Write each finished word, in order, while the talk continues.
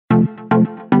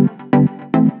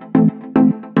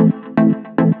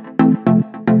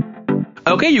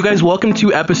Okay, you guys, welcome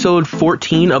to episode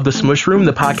 14 of The Smush Room,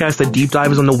 the podcast that deep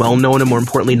dives on the well-known and more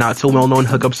importantly not so well-known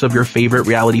hookups of your favorite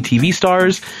reality TV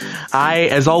stars. I,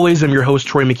 as always, am your host,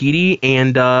 Troy McEady,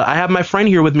 and I have my friend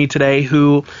here with me today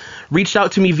who reached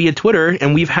out to me via Twitter,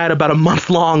 and we've had about a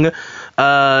month-long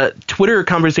Twitter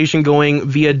conversation going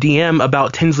via DM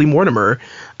about Tinsley Mortimer.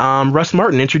 Russ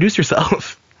Martin, introduce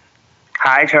yourself.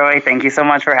 Hi, Troy. Thank you so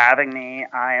much for having me.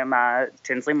 I am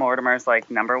Tinsley Mortimer's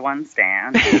 #1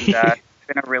 stan, and it's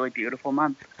been a really beautiful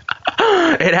month.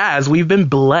 It has. We've been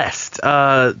blessed.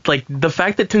 The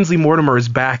fact that Tinsley Mortimer is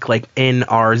back, in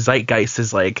our zeitgeist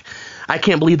is I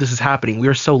can't believe this is happening. We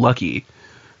are so lucky.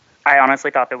 I honestly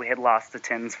thought that we had lost the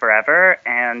Tins forever,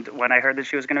 and when I heard that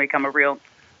she was going to become a real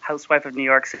housewife of New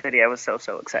York City, I was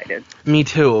so excited. Me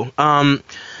too.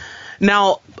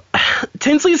 Now,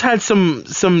 Tinsley's had some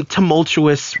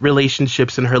tumultuous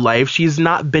relationships in her life. She's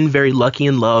not been very lucky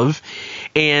in love.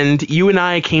 And you and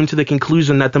I came to the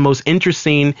conclusion that the most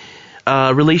interesting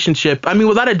relationship,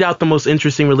 without a doubt, the most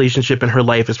interesting relationship in her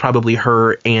life is probably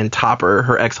her and Topper,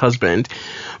 her ex-husband.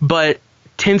 But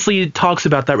Tinsley talks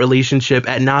about that relationship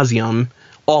ad nauseum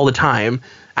all the time.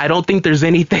 I don't think there's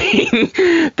anything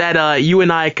that you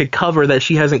and I could cover that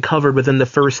she hasn't covered within the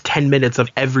first 10 minutes of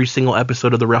every single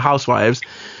episode of The Real Housewives.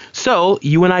 So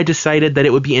you and I decided that it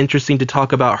would be interesting to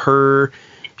talk about her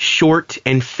short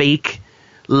and fake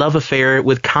love affair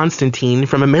with Constantine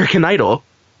from American Idol.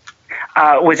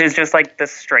 Which is just the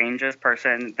strangest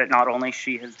person that not only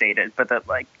she has dated, but that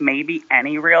maybe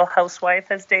any Real Housewife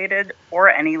has dated, or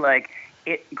any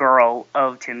it girl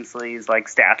of Tinsley's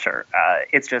stature.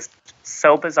 It's just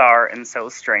so bizarre and so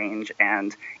strange,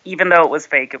 and even though it was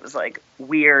fake, it was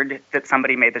weird that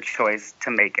somebody made the choice to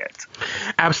make it.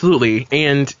 Absolutely.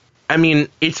 And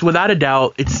it's without a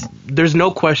doubt, there's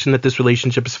no question that this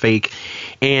relationship is fake,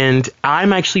 and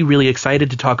I'm actually really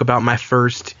excited to talk about my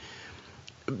first.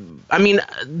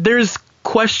 There's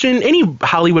question, any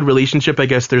Hollywood relationship, I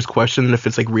guess there's question if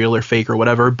it's real or fake or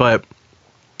whatever, but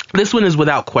this one is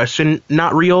without question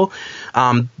not real.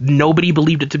 Nobody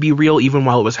believed it to be real even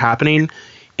while it was happening.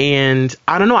 And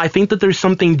I don't know, I think that there's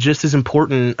something just as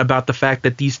important about the fact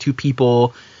that these two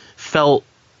people felt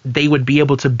they would be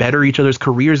able to better each other's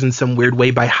careers in some weird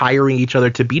way by hiring each other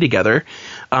to be together.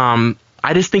 I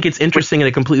just think it's interesting in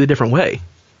a completely different way.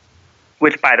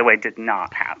 Which, by the way, did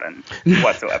not happen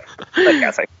whatsoever.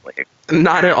 Yes, I believe.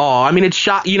 Not at all. It's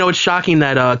shocking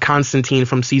that Constantine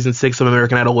from season 6 of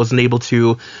American Idol wasn't able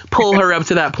to pull her up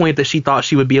to that point that she thought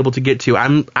she would be able to get to.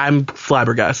 I'm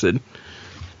flabbergasted.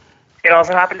 It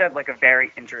also happened at a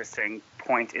very interesting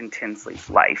point in Tinsley's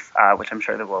life, which I'm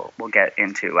sure that we'll get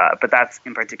into. But that's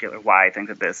in particular why I think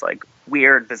that this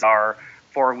weird, bizarre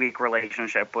 4-week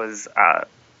relationship was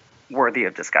worthy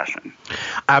of discussion.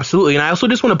 Absolutely. And I also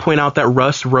just want to point out that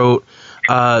Russ wrote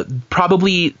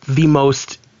probably the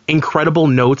most incredible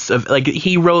notes of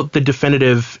he wrote the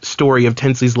definitive story of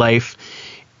Tinsley's life,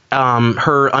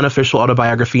 her unofficial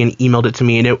autobiography, and emailed it to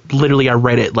me, and it literally, I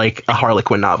read it like a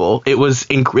Harlequin novel. It was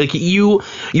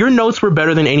your notes were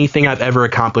better than anything I've ever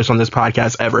accomplished on this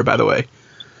podcast ever, by the way.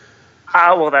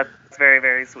 Well, that's very,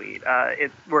 very sweet.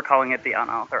 We're calling it the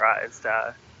unauthorized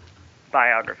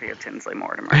biography of Tinsley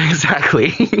Mortimer.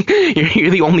 Exactly.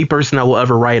 You're the only person that will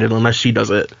ever write it unless she does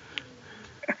it.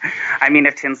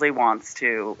 If Tinsley wants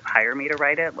to hire me to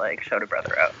write it, show the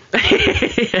brother out.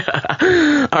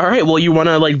 Yeah. All right. Well, you want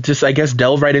to just, I guess,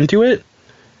 delve right into it?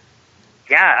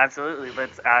 Yeah, absolutely.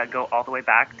 Let's go all the way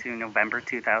back to November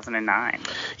 2009.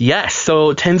 Yes.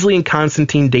 So Tinsley and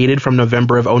Constantine dated from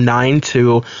November of 2009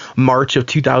 to March of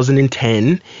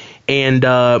 2010. And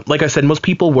like I said, most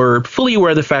people were fully aware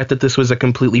of the fact that this was a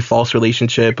completely false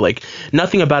relationship.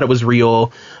 Nothing about it was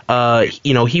real.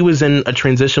 He was in a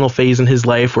transitional phase in his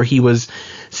life where he was,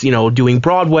 doing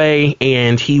Broadway,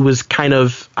 and he was kind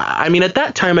of, at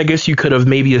that time, I guess you could have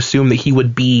maybe assumed that he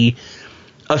would be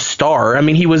a star.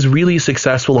 He was really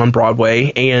successful on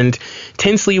Broadway, and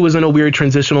Tinsley was in a weird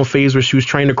transitional phase where she was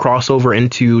trying to cross over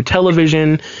into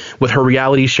television with her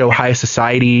reality show High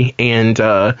Society, and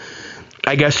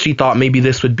I guess she thought maybe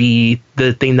this would be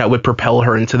the thing that would propel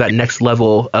her into that next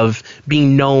level of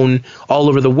being known all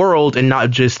over the world and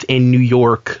not just in New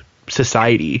York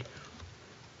society.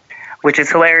 Which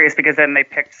is hilarious because then they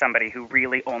picked somebody who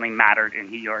really only mattered in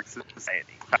New York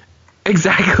society.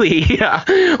 Exactly, yeah.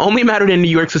 Only mattered in New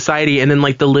York society, and then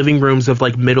the living rooms of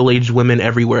middle-aged women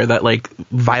everywhere that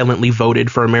violently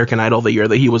voted for American Idol the year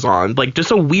that he was on.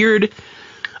 Just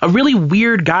a really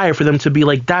weird guy for them to be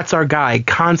that's our guy,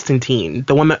 Constantine,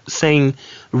 the one that sang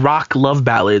rock love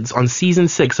ballads on season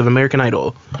 6 of American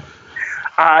Idol.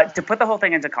 To put the whole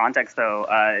thing into context, though,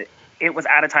 it was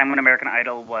at a time when American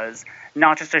Idol was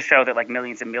not just a show that like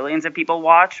millions and millions of people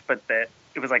watched, but that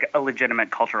it was like a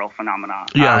legitimate cultural phenomenon.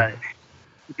 Yeah.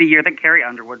 The year that Carrie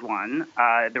Underwood won,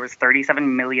 there was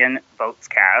 37 million votes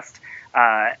cast,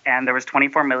 and there was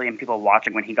 24 million people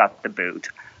watching when he got the boot.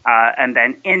 And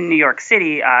then in New York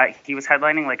City, he was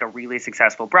headlining like a really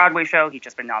successful Broadway show. He'd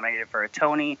just been nominated for a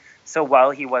Tony. So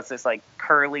while he was this like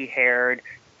curly-haired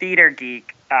theater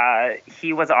geek,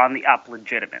 he was on the up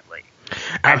legitimately.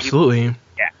 Absolutely.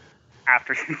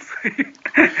 After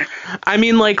I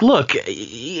mean, like, look,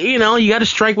 you know, you got to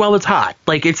strike while it's hot.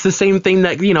 Like, it's the same thing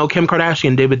that, you know, Kim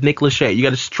Kardashian did with Nick Lachey. You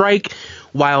got to strike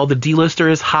while the D-lister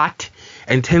is hot,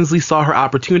 and Tinsley saw her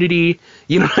opportunity,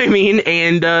 you know what I mean?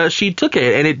 And she took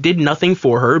it, and it did nothing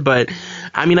for her. But,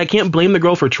 I mean, I can't blame the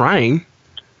girl for trying.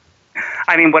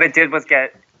 I mean, what it did was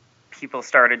get people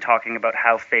started talking about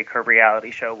how fake her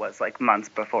reality show was, like, months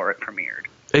before it premiered.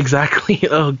 Exactly.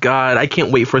 Oh, God. I can't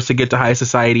wait for us to get to High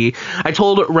Society. I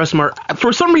told Russ Martin,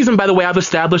 for some reason, by the way, I've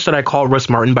established that I call Russ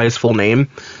Martin by his full name.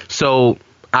 So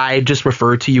I just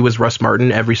refer to you as Russ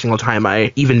Martin every single time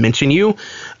I even mention you.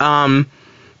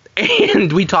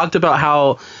 And we talked about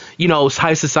how, you know,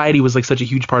 High Society was like such a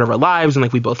huge part of our lives, and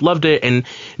like we both loved it, and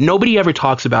nobody ever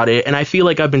talks about it. And I feel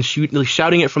like I've been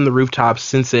shouting it from the rooftops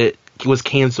since it was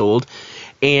canceled.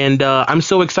 And I'm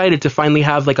so excited to finally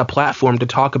have like a platform to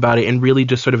talk about it and really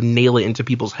just sort of nail it into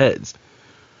people's heads.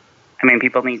 I mean,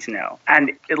 people need to know.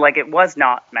 And it was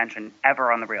not mentioned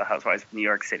ever on The Real Housewives of New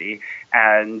York City.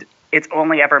 And it's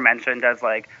only ever mentioned as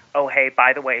like, oh, hey,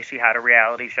 by the way, she had a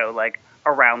reality show like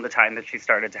around the time that she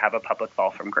started to have a public fall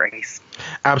from grace.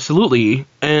 Absolutely.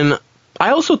 And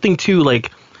I also think too,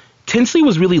 like, Tinsley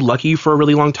was really lucky for a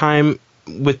really long time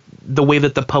with the way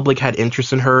that the public had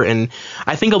interest in her. And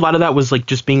I think a lot of that was like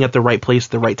just being at the right place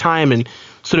at the right time and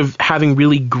sort of having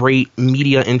really great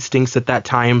media instincts at that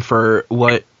time for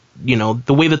what, you know,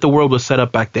 the way that the world was set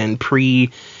up back then,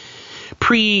 pre,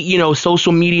 you know,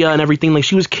 social media and everything. Like,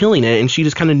 she was killing it, and she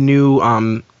just kind of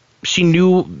knew, she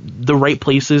knew the right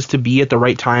places to be at the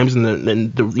right times,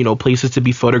 and the you know, places to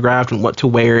be photographed and what to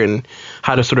wear and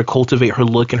how to sort of cultivate her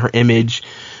look and her image.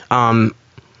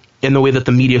 In the way that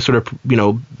the media sort of, you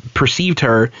know, perceived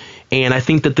her. And I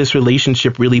think that this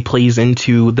relationship really plays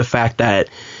into the fact that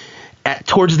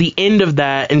towards the end of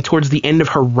that and towards the end of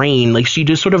her reign, like, she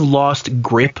just sort of lost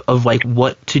grip of like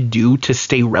what to do to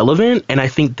stay relevant. And I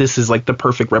think this is like the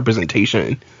perfect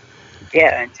representation.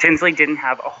 Yeah, Tinsley didn't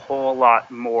have a whole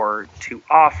lot more to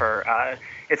offer.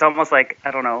 It's almost like, I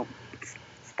don't know,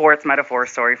 sports metaphor,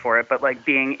 sorry for it, but like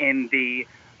being in the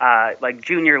like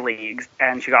junior leagues,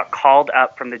 and she got called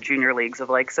up from the junior leagues of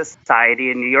like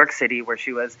society in New York City, where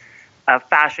she was a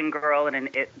fashion girl and an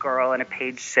it girl and a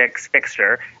Page Six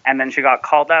fixture, and then she got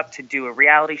called up to do a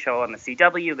reality show on the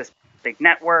CW, this big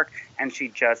network, and she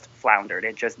just floundered.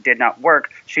 It just did not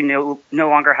work. She no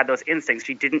longer had those instincts.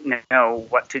 She didn't know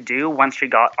what to do once she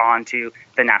got onto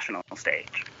the national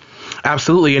stage.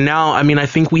 Absolutely. And now, I mean, I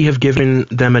think we have given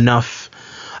them enough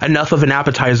of an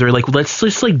appetizer. Like, let's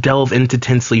just like delve into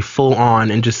Tinsley full on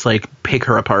and just like pick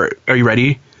her apart. Are you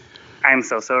ready? I'm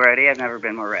so ready. I've never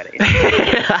been more ready.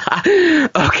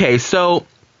 Okay, so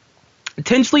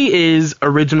Tinsley is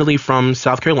originally from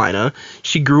South Carolina.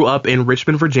 She grew up in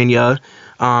Richmond, Virginia,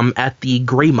 at the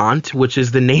Graymont, which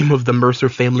is the name of the Mercer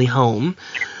family home,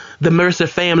 the Mercer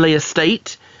family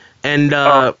estate. And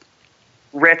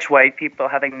rich white people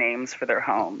having names for their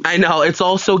homes. I know, it's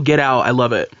also Get Out. I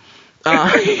love it.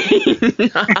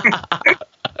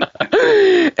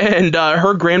 And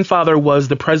her grandfather was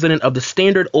the president of the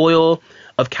Standard Oil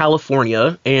of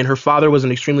California, and her father was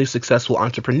an extremely successful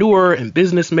entrepreneur and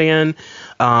businessman.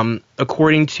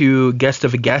 According to Guest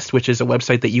of a Guest, which is a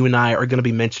website that you and I are going to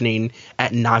be mentioning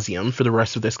ad nauseum for the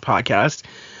rest of this podcast,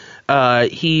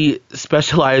 he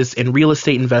specialized in real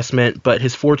estate investment, but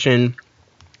his fortune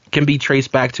can be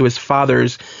traced back to his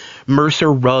father's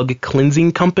Mercer Rug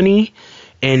Cleansing Company.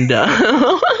 And which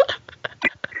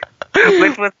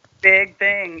was a big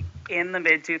thing in the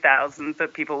mid-2000s,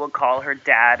 that people would call her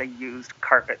dad a used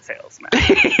carpet salesman.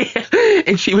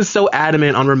 And she was so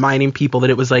adamant on reminding people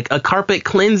that it was like a carpet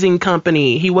cleansing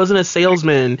company. He wasn't a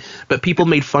salesman, but people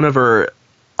made fun of her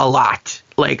a lot.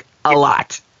 Like, a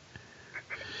lot.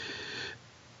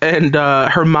 And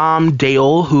her mom,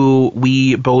 Dale, who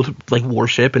we both like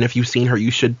worship, and if you've seen her,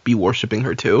 you should be worshiping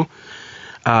her too.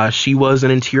 She was an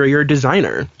interior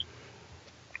designer.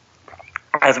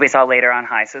 As we saw later on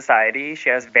High Society, she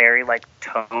has very like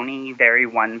Tony, very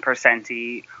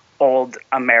 1%-y old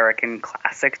American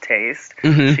classic taste.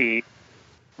 Mm-hmm. She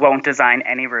won't design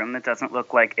any room that doesn't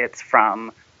look like it's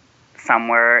from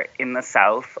somewhere in the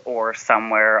South or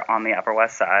somewhere on the Upper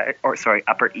West Side,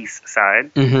 Upper East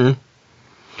Side. Mm-hmm.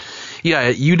 Yeah,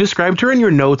 you described her in your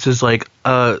notes as like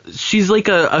she's like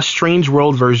a Strange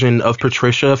World version of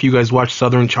Patricia. If you guys watch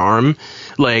Southern Charm,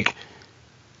 like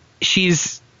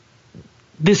she's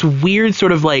this weird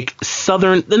sort of like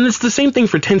Southern, and it's the same thing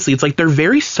for Tinsley. It's like they're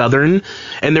very Southern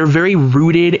and they're very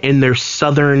rooted in their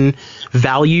Southern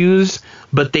values,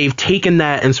 but they've taken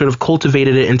that and sort of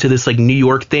cultivated it into this like New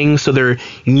York thing. So they're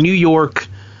New York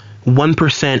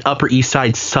 1% Upper East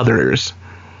Side Southerners.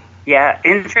 Yeah,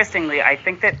 interestingly, I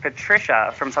think that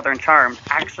Patricia from Southern Charm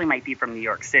actually might be from New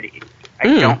York City.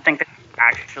 I don't think that she's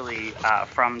actually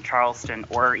from Charleston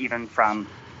or even from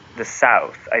the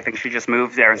South. I think she just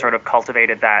moved there and sort of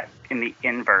cultivated that in the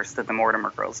inverse that the Mortimer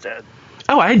girls did.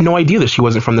 Oh, I had no idea that she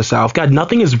wasn't from the South. God,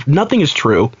 nothing is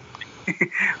true.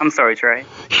 I'm sorry, Trey.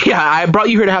 Yeah, I brought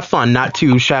you here to have fun, not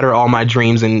to shatter all my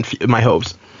dreams and my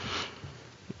hopes.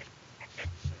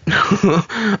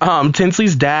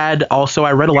 Tinsley's dad, also,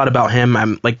 I read a lot about him.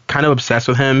 I'm like kind of obsessed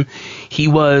with him. He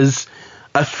was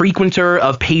a frequenter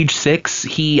of Page Six.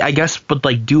 He, I guess, would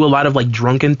like do a lot of like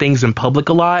drunken things in public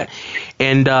a lot.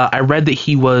 And I read that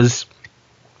he was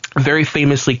very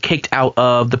famously kicked out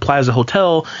of the Plaza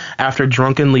Hotel after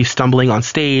drunkenly stumbling on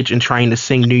stage and trying to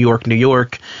sing New York, New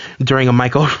York during a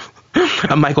Michael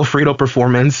Friedel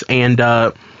performance.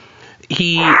 And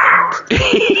he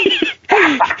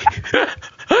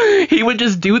he would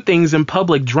just do things in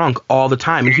public drunk all the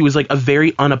time. And he was like a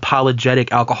very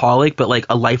unapologetic alcoholic, but like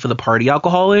a life of the party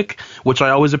alcoholic, which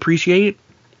I always appreciate.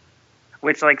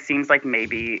 Which like seems like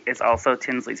maybe is also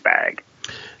Tinsley's bag.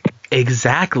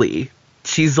 Exactly.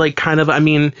 She's like kind of, I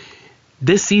mean,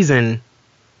 this season,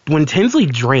 when Tinsley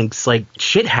drinks, like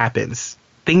shit happens.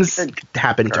 Things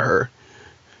happen to her.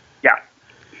 Yeah.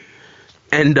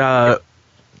 And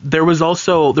there was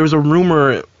a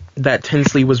rumor that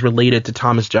Tinsley was related to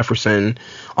Thomas Jefferson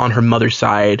on her mother's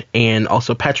side, and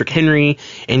also Patrick Henry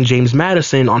and James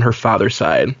Madison on her father's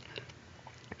side.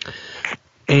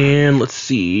 And let's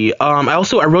see.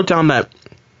 I wrote down that,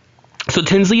 so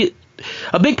Tinsley,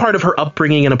 a big part of her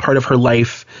upbringing and a part of her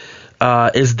life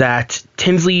is that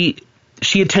Tinsley,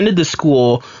 she attended this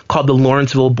school called the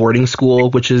Lawrenceville Boarding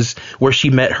School, which is where she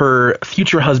met her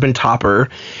future husband, Topper.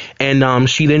 And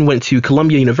she then went to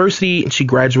Columbia University, and she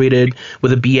graduated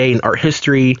with a BA in art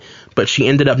history, but she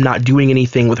ended up not doing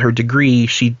anything with her degree.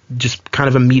 She just kind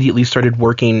of immediately started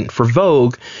working for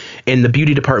Vogue in the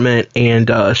beauty department,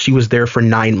 and she was there for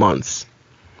 9 months.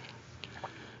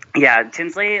 Yeah,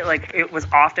 Tinsley, like, it was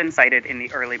often cited in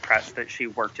the early press that she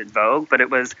worked at Vogue, but it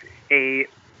was a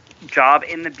job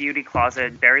in the beauty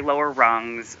closet, very lower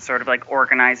rungs, sort of like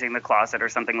organizing the closet or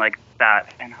something like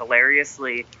that. And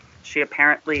hilariously, she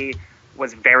apparently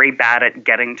was very bad at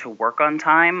getting to work on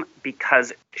time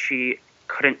because she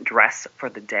couldn't dress for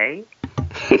the day.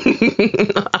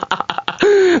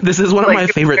 This is one of my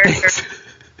favorite things.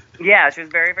 Yeah, she was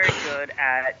very, very good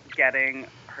at getting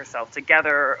herself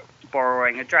together,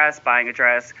 borrowing a dress, buying a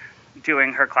dress,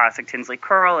 doing her classic Tinsley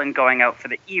curl, and going out for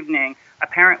the evening.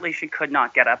 Apparently, she could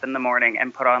not get up in the morning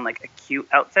and put on like a cute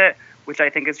outfit, which I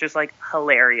think is just like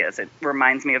hilarious. It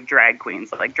reminds me of drag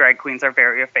queens. Like, drag queens are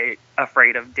very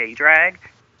afraid of day drag,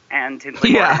 and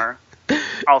Tinsley Mortimer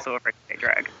also afraid of day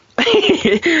drag.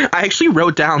 I actually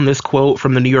wrote down this quote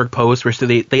from the New York Post where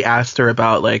they asked her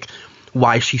about like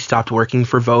why she stopped working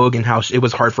for Vogue and how it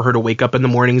was hard for her to wake up in the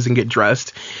mornings and get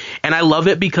dressed. And I love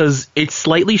it because it's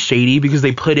slightly shady because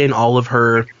they quoted all of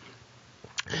her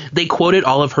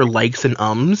likes and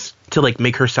ums to like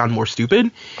make her sound more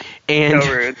stupid. And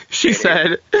so she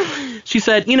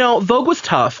said, you know, Vogue was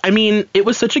tough. I mean, it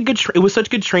was such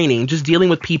good training, just dealing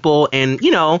with people and,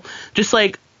 you know, just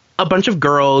like a bunch of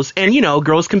girls, and, you know,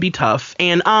 girls can be tough.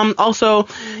 And also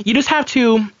you just have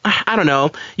to, I don't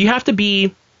know, you have to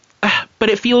be, but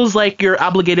it feels like you're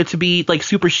obligated to be like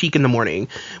super chic in the morning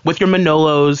with your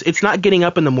Manolos. It's not getting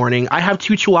up in the morning. I have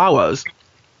 2 Chihuahuas.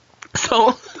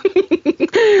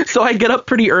 So I get up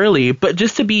pretty early, but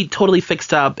just to be totally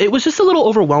fixed up, it was just a little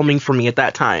overwhelming for me at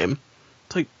that time.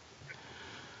 It's like,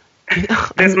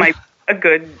 this might be a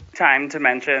good time to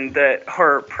mention that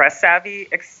her press savvy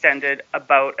extended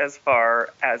about as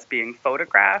far as being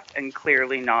photographed and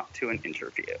clearly not to an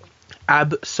interview.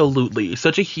 Absolutely.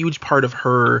 Such a huge part of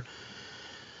her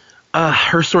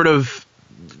sort of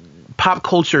pop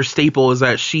culture staple is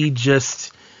that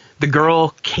the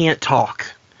girl can't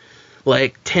talk.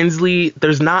 Like, Tinsley,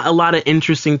 there's not a lot of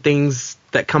interesting things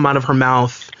that come out of her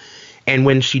mouth. And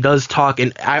when she does talk,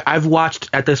 and I've watched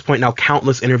at this point now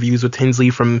countless interviews with Tinsley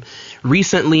from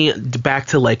recently back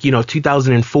to like, you know,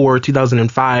 2004,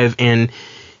 2005. And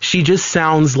she just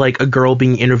sounds like a girl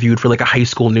being interviewed for like a high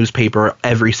school newspaper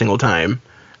every single time.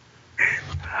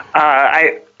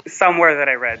 Somewhere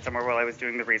while I was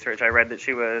doing the research, I read that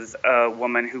she was a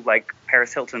woman who, like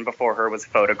Paris Hilton before her, was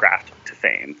photographed to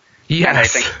fame. Yes. And I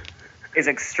think is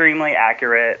extremely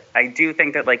accurate. I do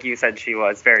think that, like you said, she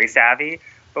was very savvy,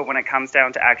 but when it comes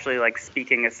down to actually like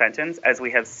speaking a sentence, as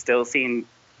we have still seen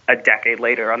a decade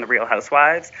later on The Real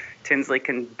Housewives, Tinsley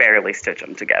can barely stitch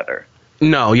them together.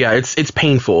 No, yeah, it's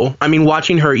painful. I mean,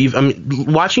 watching her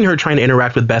trying to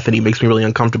interact with Bethany makes me really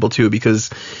uncomfortable too, because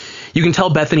you can tell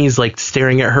Bethany's like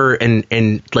staring at her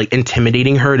and like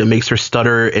intimidating her. It makes her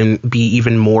stutter and be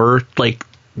even more like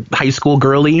high school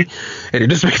girly, and it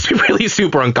just makes me really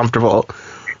super uncomfortable.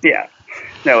 Yeah.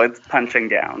 No, it's punching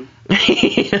down.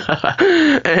 Yeah.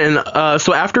 And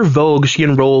so after Vogue, she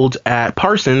enrolled at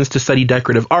Parsons to study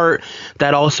decorative art.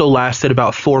 That also lasted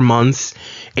about 4 months.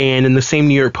 And in the same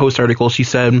New York Post article, she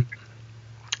said,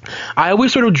 I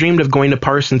always sort of dreamed of going to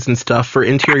Parsons and stuff for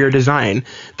interior design.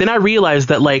 Then I realized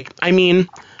that, like, I mean,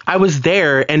 I was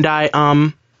there and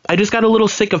I just got a little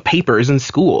sick of papers in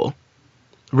school.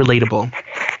 Relatable.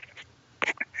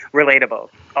 Relatable.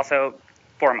 Also,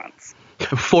 4 months.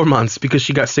 4 months because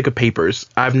she got sick of papers.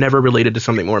 I've never related to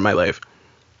something more in my life.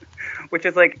 Which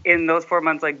is like, in those 4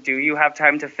 months, like, do you have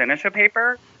time to finish a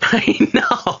paper? I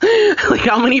know. Like,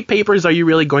 how many papers are you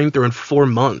really going through in 4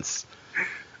 months?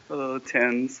 Oh,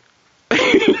 Tins.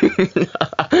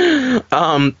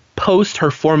 Post her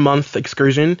 4-month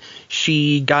excursion,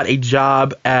 she got a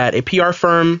job at a PR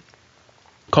firm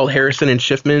called Harrison and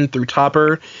Schiffman through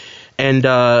Topper. And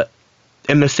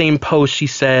in the same post, she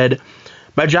said,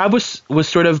 my job was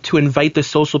sort of to invite the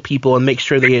social people and make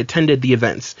sure they attended the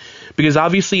events, because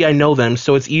obviously I know them,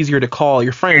 so it's easier to call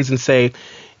your friends and say,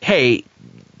 hey,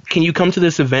 can you come to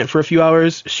this event for a few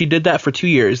hours? She did that for 2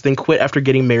 years, then quit after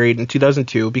getting married in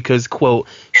 2002 because, quote,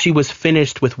 she was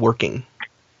finished with working.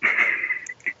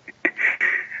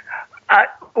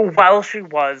 While she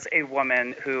was a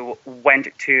woman who went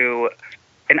to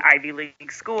an Ivy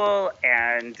League school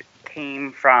and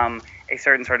came from a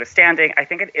certain sort of standing, I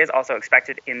think it is also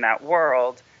expected in that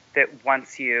world that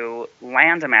once you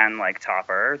land a man like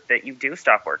Topper, that you do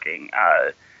stop working.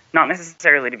 Not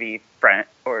necessarily to be friend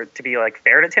or to be like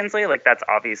fair to Tinsley, like that's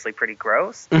obviously pretty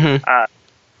gross. Mm-hmm.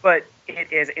 But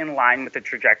it is in line with the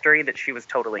trajectory that she was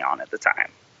totally on at the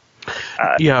time.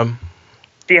 Yeah.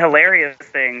 The hilarious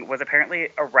thing was apparently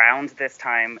around this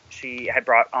time she had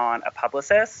brought on a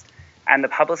publicist, and the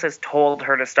publicist told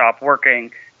her to stop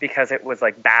working because it was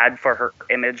like bad for her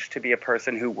image to be a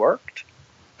person who worked.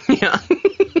 Yeah.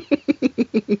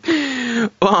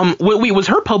 Wait, was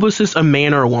her publicist a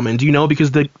man or a woman? Do you know?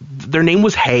 Because their name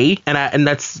was Hay, and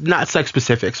that's not sex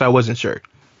specific, so I wasn't sure.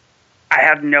 I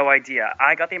have no idea.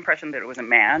 I got the impression that it was a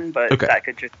man, but okay. That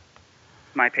could just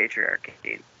my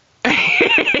patriarchy.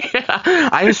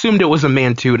 I assumed it was a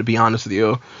man too, to be honest with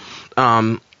you.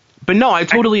 But no, I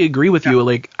totally agree with you.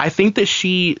 Like, I think that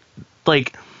she,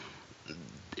 like,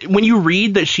 when you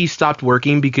read that she stopped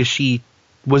working because she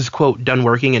was, quote, done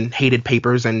working and hated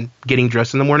papers and getting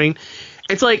dressed in the morning,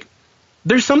 it's like,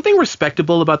 there's something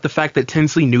respectable about the fact that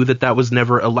Tinsley knew that that was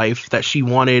never a life that she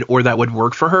wanted or that would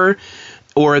work for her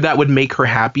or that would make her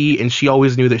happy. And she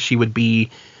always knew that she would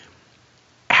be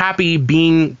happy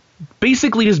being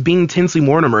basically just being Tinsley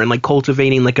Mortimer and like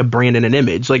cultivating like a brand and an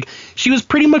image. Like, she was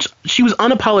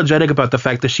unapologetic about the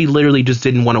fact that she literally just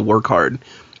didn't want to work hard.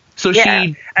 So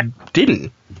she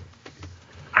didn't.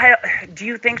 Do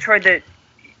you think, Troy, that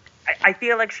I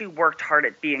feel like she worked hard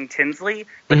at being Tinsley,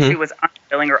 but she was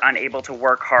unwilling or unable to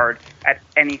work hard at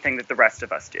anything that the rest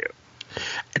of us do?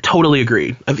 I totally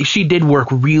agree. I think she did work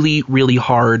really, really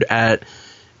hard at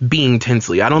being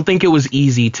Tinsley. I don't think it was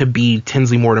easy to be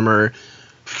Tinsley Mortimer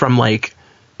from, like,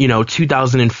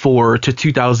 2004 to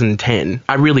 2010.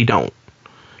 I really don't.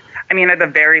 I mean, at the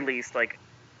very least, like,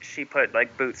 she put,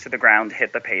 like, boots to the ground,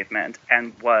 hit the pavement,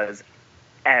 and was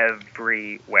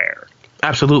everywhere.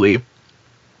 Absolutely.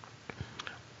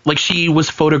 Like, she was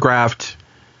photographed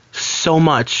so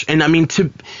much. And, I mean,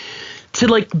 to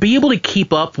like, be able to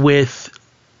keep up with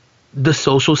the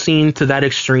social scene to that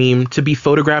extreme, to be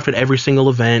photographed at every single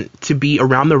event, to be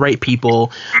around the right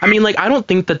people. I mean, like, I don't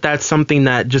think that that's something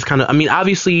that just kind of, I mean,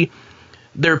 obviously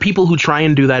there are people who try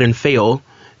and do that and fail,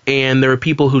 and there are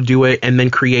people who do it and then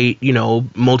create,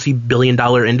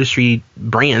 multi-billion-dollar industry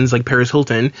brands like Paris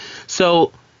Hilton.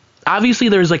 So obviously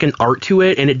there's like an art to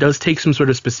it, and it does take some sort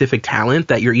of specific talent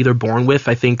that you're either born with,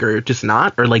 I think, or just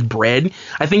not, or like bred.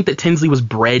 I think that Tinsley was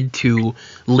bred to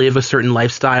live a certain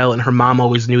lifestyle, and her mom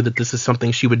always knew that this is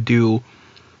something she would do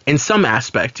in some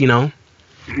aspect,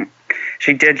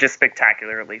 She did just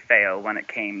spectacularly fail when it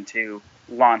came to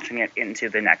launching it into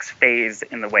the next phase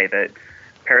in the way that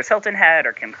Paris Hilton had,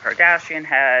 or Kim Kardashian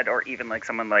had, or even like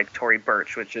someone like Tory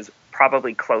Burch, which is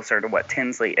probably closer to what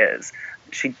Tinsley is.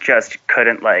 She just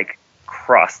couldn't like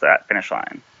cross that finish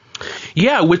line.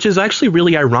 Yeah, which is actually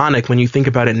really ironic when you think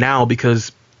about it now,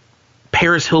 because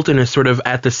Paris Hilton is sort of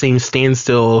at the same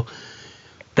standstill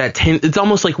that it's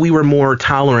almost like we were more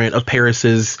tolerant of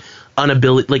Paris's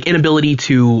inability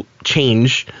to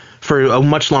change for a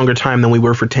much longer time than we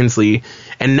were for Tinsley.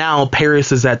 And now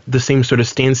Paris is at the same sort of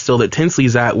standstill that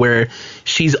Tinsley's at, where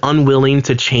she's unwilling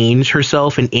to change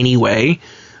herself in any way,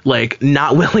 like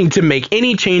not willing to make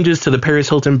any changes to the Paris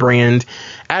Hilton brand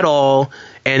at all.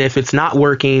 And if it's not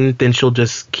working, then she'll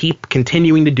just keep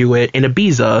continuing to do it in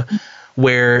Ibiza,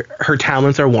 where her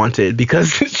talents are wanted,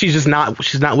 because she's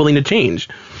not willing to change.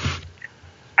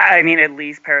 I mean, at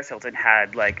least Paris Hilton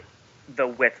had like the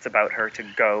wits about her to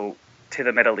go to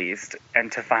the Middle East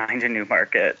and to find a new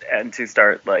market and to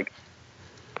start like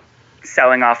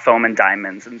selling off foam and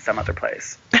diamonds in some other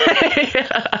place.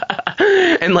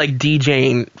 And like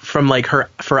DJing from like her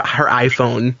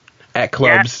iPhone at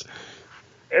clubs.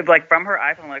 Yeah. Like from her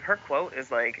iPhone, like her quote is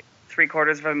like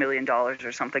 $750,000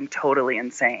 or something totally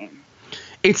insane.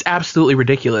 It's absolutely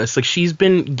ridiculous. Like, she's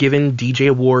been given DJ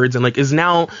awards and like is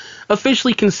now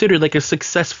officially considered like a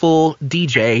successful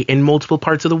DJ in multiple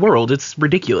parts of the world. It's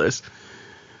ridiculous.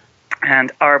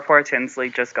 And our poor Tinsley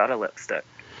just got a lipstick.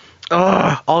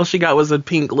 All she got was a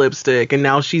pink lipstick, and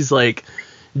now she's like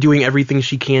doing everything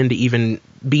she can to even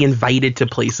be invited to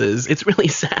places. It's really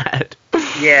sad.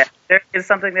 Yeah, there is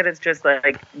something that is just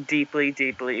like deeply,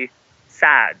 deeply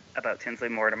sad about Tinsley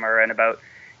Mortimer, and about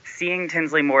seeing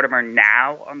Tinsley Mortimer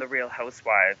now on The Real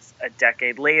Housewives a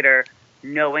decade later,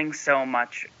 knowing so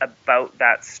much about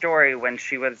that story when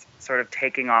she was sort of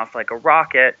taking off like a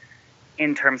rocket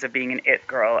in terms of being an it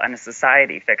girl and a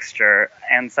society fixture,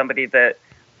 and somebody that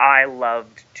I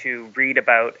loved to read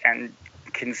about and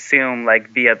consume like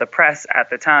via the press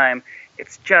at the time.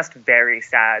 It's just very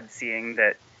sad seeing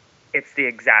that it's the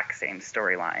exact same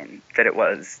storyline that it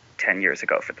was 10 years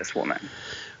ago for this woman.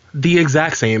 The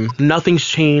exact same. Nothing's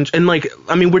changed. And like,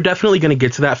 I mean, we're definitely going to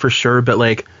get to that for sure, but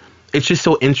like, it's just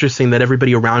so interesting that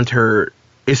everybody around her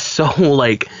is so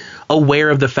like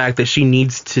aware of the fact that she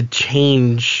needs to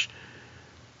change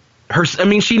her. I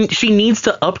mean, she needs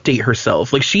to update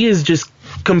herself. Like, she is just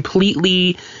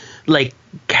completely like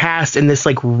cast in this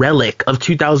like relic of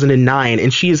 2009,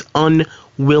 and she is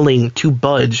unwilling to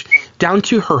budge down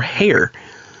to her hair.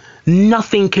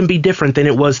 Nothing can be different than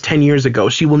it was 10 years ago.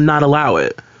 She will not allow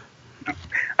it.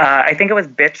 I think it was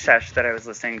Bitch Sesh that I was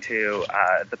listening to,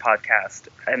 the podcast,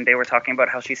 and they were talking about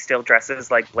how she still dresses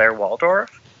like Blair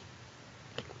Waldorf.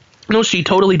 No, she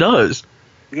totally does.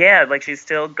 Yeah, like she's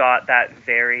still got that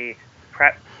very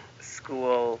prep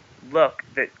school look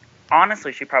that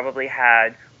honestly she probably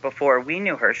had before we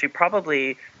knew her. She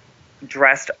probably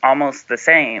dressed almost the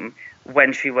same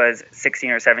when she was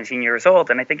 16 or 17 years old.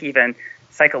 And I think even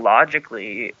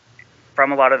psychologically,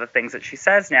 from a lot of the things that she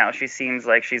says now, she seems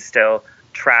like she's still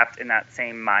trapped in that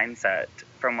same mindset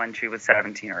from when she was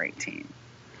 17 or 18.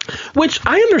 Which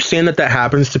I understand that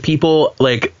happens to people.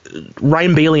 Like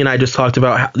Ryan Bailey and I just talked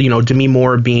about, you know, Demi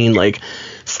Moore being like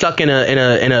stuck in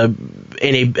a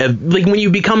like when you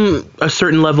become a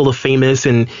certain level of famous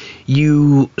and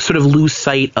you sort of lose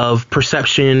sight of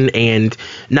perception and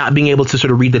not being able to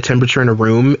sort of read the temperature in a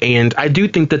room. And I do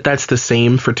think that that's the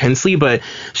same for Tinsley, but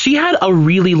she had a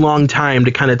really long time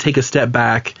to kind of take a step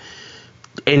back,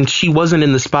 and she wasn't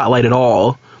in the spotlight at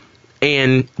all,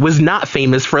 and was not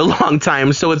famous for a long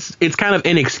time. So it's kind of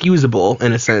inexcusable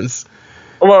in a sense.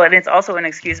 Well, and it's also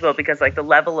inexcusable because like the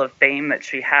level of fame that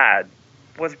she had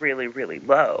was really, really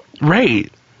low.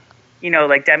 Right. You know,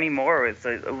 like Demi Moore was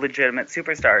a legitimate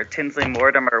superstar. Tinsley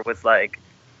Mortimer was like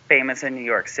famous in New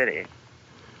York City.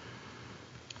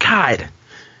 God,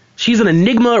 she's an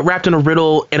enigma wrapped in a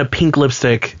riddle and a pink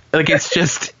lipstick. Like, it's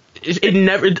just,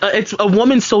 it's a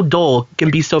woman so dull can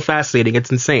be so fascinating.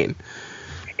 It's insane.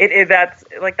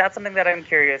 That's something that I'm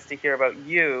curious to hear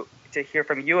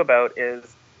from you about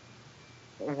is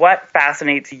what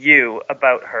fascinates you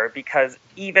about her, because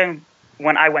even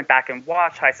when I went back and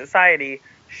watched High Society,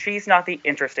 she's not the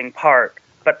interesting part,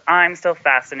 but I'm still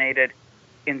fascinated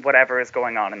in whatever is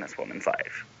going on in this woman's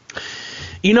life.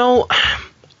 You know,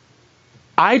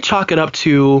 I chalk it up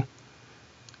to,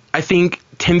 I think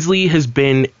Tinsley has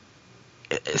been,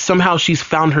 somehow she's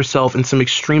found herself in some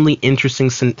extremely interesting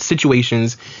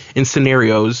situations and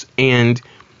scenarios, and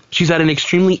she's had an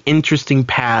extremely interesting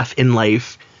path in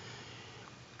life,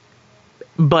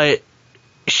 but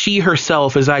she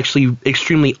herself is actually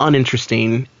extremely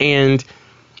uninteresting. And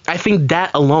I think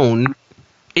that alone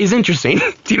is interesting.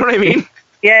 Do you know what I mean?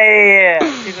 Yeah.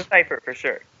 She's a cipher for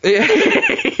sure.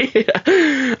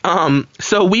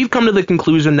 So we've come to the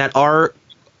conclusion that our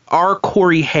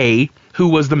Corey Hay, who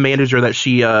was the manager that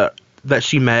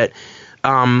she met,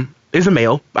 is a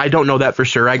male. I don't know that for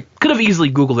sure. I could have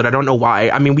easily Googled it. I don't know why.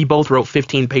 I mean, we both wrote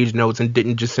 15-page notes and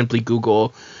didn't just simply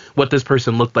Google what this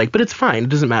person looked like, but it's fine. It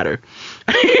doesn't matter.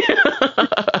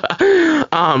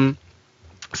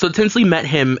 So Tinsley met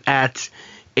him at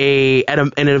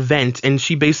an event, and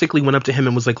she basically went up to him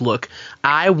and was like, look,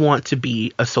 I want to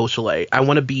be a socialite. I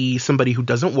want to be somebody who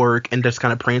doesn't work and just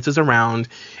kind of prances around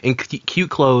in cute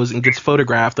clothes and gets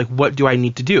photographed. Like, what do I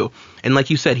need to do? And like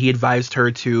you said, he advised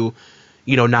her to,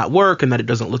 not work, and that it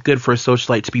doesn't look good for a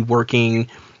socialite to be working,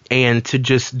 and to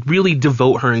just really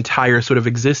devote her entire sort of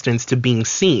existence to being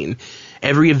seen.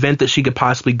 Every event that she could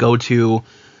possibly go to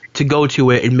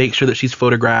it and make sure that she's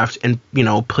photographed and,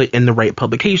 put in the right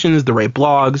publications, the right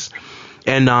blogs.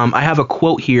 And I have a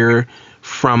quote here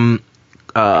from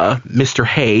Mr.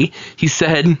 Hay. He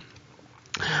said,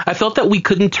 I felt that we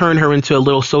couldn't turn her into a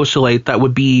little socialite that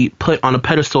would be put on a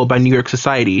pedestal by New York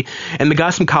society and the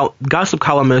gossip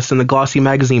columnists and the glossy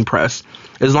magazine press.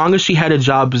 As long as she had a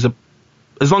job as a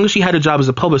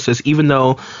publicist, even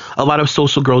though a lot of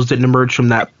social girls didn't emerge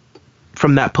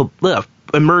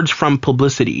from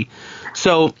publicity.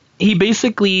 So he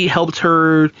basically helped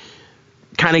her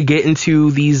kind of get into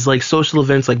these like social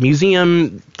events, like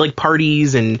museum like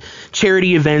parties and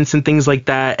charity events and things like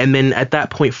that. And then at that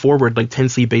point forward, like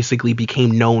Tinsley basically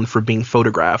became known for being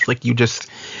photographed. Like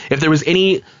if there was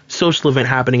any social event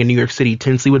happening in New York City,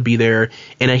 Tinsley would be there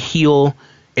in a heel,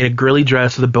 in a girly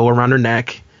dress with a bow around her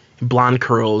neck, blonde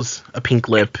curls, a pink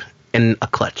lip, and a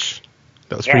clutch.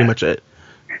 That was pretty much it.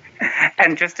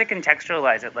 And just to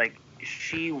contextualize it, like,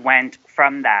 she went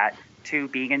from that to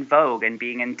being in Vogue and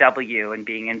being in W and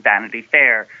being in Vanity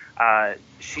Fair.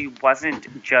 She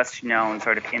wasn't just known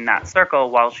sort of in that circle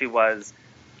while she was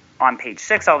on Page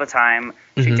Six all the time.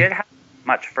 Mm-hmm. She did have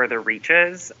much further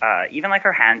reaches. Even like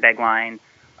her handbag line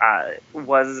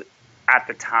was at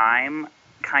the time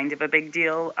kind of a big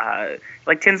deal.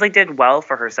 Like Tinsley did well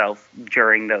for herself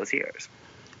during those years.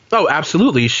 Oh,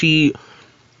 absolutely. She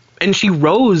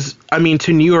rose, I mean,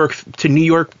 to New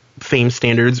York fame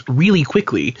standards really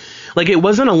quickly. Like, it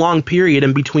wasn't a long period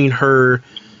in between her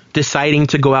deciding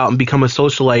to go out and become a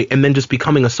socialite and then just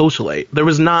becoming a socialite. There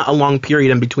was not a long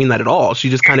period in between that at all. She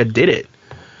just kind of did it.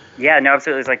 Yeah, no,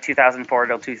 absolutely. It was like 2004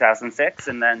 till 2006,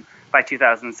 and then by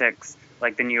 2006,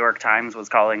 like, the New York Times was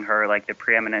calling her like the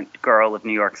preeminent girl of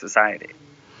New York society.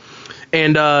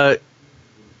 And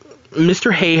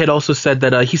Mr. Hay had also said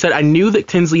that he said, I knew that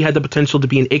Tinsley had the potential to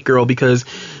be an it girl because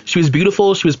she was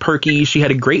beautiful, she was perky, she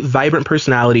had a great, vibrant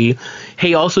personality.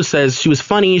 Hay also says she was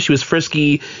funny, she was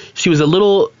frisky, she was a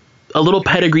little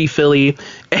pedigree filly.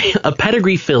 A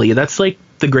pedigree filly, that's like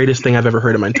the greatest thing I've ever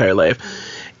heard in my entire life.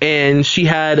 And she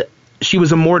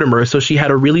was a Mortimer, so she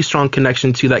had a really strong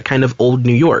connection to that kind of old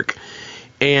New York.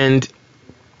 And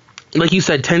like you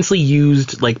said, Tinsley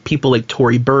used like people like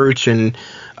Tory Burch and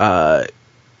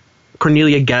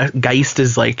Cornelia Geist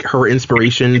is like her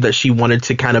inspiration that she wanted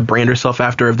to kind of brand herself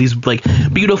after, of these like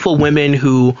beautiful women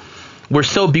who were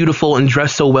so beautiful and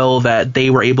dressed so well that they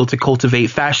were able to cultivate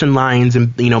fashion lines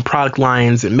and, product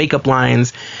lines and makeup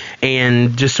lines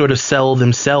and just sort of sell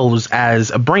themselves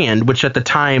as a brand, which at the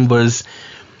time was,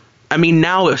 I mean,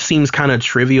 now it seems kind of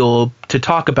trivial to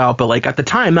talk about, but like at the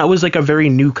time that was like a very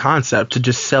new concept, to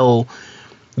just sell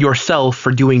yourself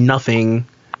for doing nothing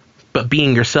but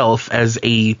being yourself as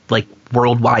a like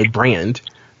worldwide brand.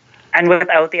 And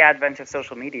without the advent of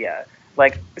social media,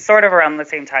 like sort of around the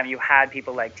same time, you had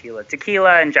people like Tila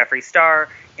Tequila and Jeffree Star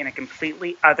in a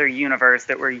completely other universe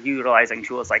that were utilizing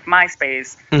tools like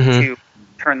MySpace to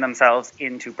turn themselves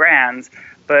into brands.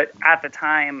 But at the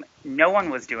time, no one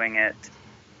was doing it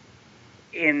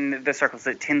in the circles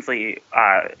that Tinsley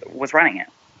was running it.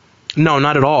 No,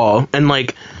 not at all. And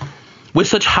like, with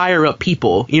such higher up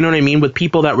people, you know what I mean? With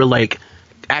people that were like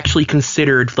actually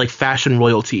considered like fashion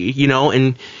royalty,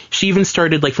 and she even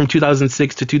started like from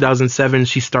 2006 to 2007,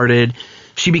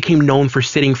 she became known for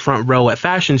sitting front row at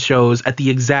fashion shows at the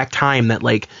exact time that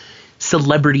like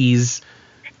celebrities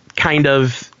kind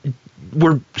of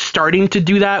were starting to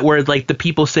do that, where like the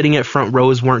people sitting at front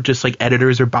rows weren't just like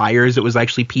editors or buyers. It was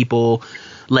actually people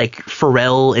like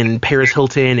Pharrell and Paris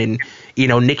Hilton and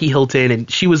Nikki Hilton, and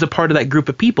she was a part of that group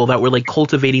of people that were like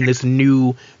cultivating this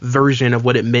new version of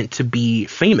what it meant to be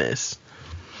famous.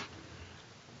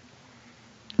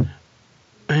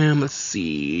 Let's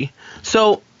see.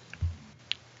 So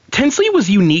Tinsley was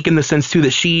unique in the sense too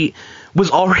that she was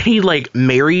already like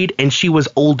married and she was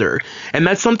older, and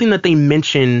that's something that they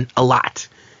mention a lot.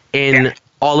 in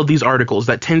all of these articles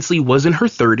that Tinsley was in her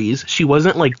 30s. She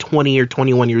wasn't like 20 or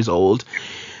 21 years old.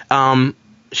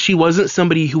 She wasn't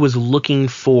somebody who was looking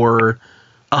for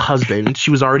a husband.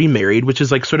 She was already married, which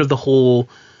is like sort of the whole,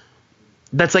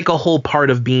 that's like a whole part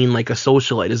of being like a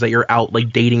socialite, is that you're out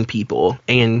like dating people.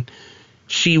 And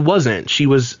she wasn't. She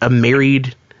was a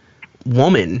married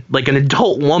woman, like an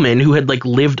adult woman who had like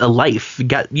lived a life.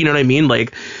 You know what I mean?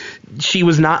 Like, she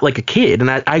was not like a kid. And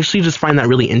I actually just find that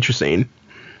really interesting.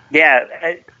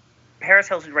 Yeah. Paris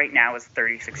Hilton right now is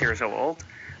 36 years old.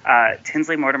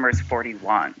 Tinsley Mortimer is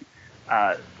 41.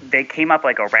 They came up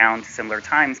like around similar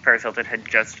times. Paris Hilton had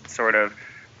just sort of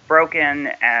broken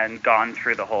and gone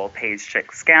through the whole Page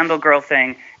Chick scandal girl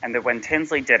thing. And that when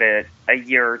Tinsley did it a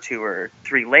year or two or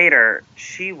three later,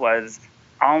 she was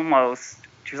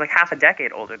like half a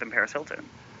decade older than Paris Hilton.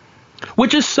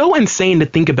 Which is so insane to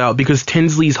think about, because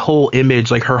Tinsley's whole image,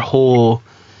 like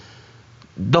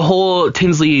the whole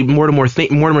Tinsley Mortimer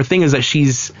thing is that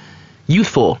she's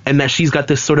youthful and that she's got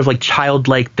this sort of like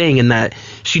childlike thing, and that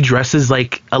she dresses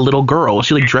like a little girl.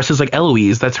 She like dresses like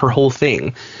Eloise. That's her whole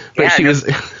thing. But she was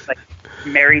like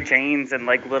Mary Jane's and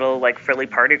like little like frilly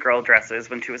party girl dresses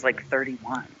when she was like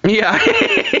 31. Yeah.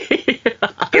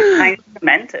 It's kind of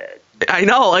demented. I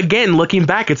know. Again, looking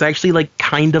back, it's actually like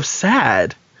kind of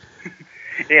sad.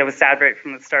 Yeah, it was sad right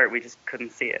from the start. We just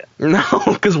couldn't see it. No,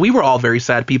 because we were all very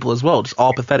sad people as well, just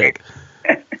all pathetic.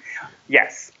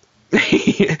 Yes.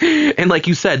 And like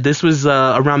you said, this was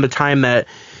around the time that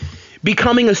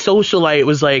becoming a socialite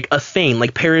was like a thing.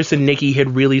 Like Paris and Nikki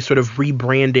had really sort of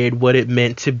rebranded what it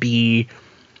meant to be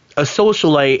a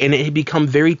socialite, and it had become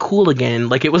very cool again.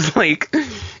 Like it was like,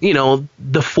 you know,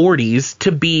 the 40s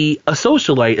to be a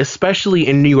socialite, especially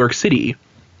in New York City.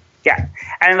 Yeah.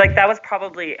 And like that was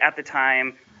probably at the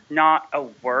time not a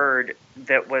word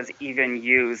that was even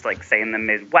used, like say in the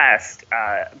Midwest.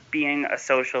 Being a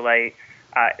socialite,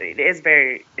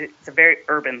 it's a very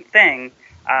urban thing,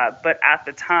 but at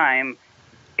the time,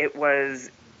 it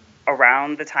was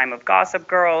around the time of Gossip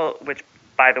Girl, which,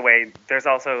 by the way, there's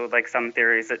also like some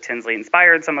theories that Tinsley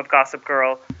inspired some of Gossip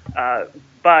Girl,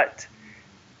 but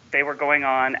they were going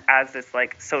on as this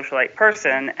like socialite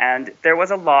person, and there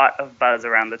was a lot of buzz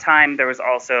around the time. There was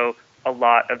also a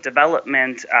lot of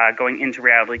development going into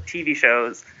reality TV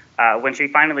shows. When she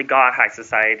finally got High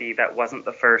Society, that wasn't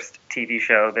the first TV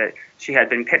show that she had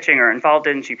been pitching or involved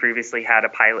in. She previously had a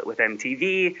pilot with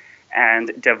MTV, and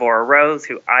Devorah Rose,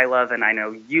 who I love and I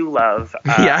know you love,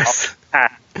 yes,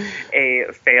 had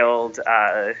a failed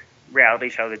reality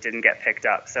show that didn't get picked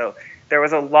up. So there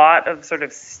was a lot of sort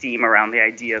of steam around the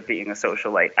idea of being a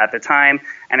socialite at the time,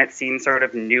 and it seemed sort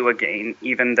of new again,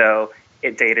 even though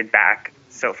it dated back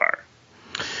so far.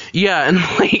 Yeah, and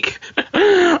like,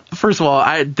 first of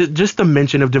all, just the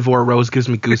mention of Devorah Rose gives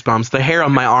me goosebumps. The hair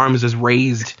on my arms is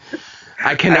raised.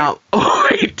 I cannot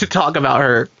wait to talk about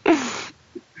her.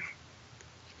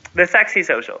 The sexy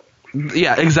social.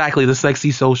 Yeah, exactly, the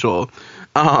sexy social.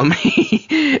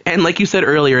 And like you said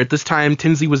earlier, at this time,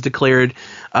 Tinsley was declared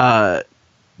the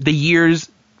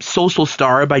year's social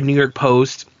star by New York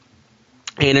Post.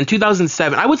 And in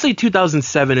 2007, I would say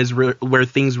 2007 is where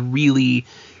things really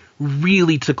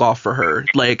took off for her.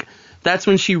 Like, that's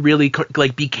when she really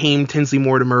like became Tinsley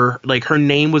Mortimer. Like, her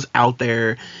name was out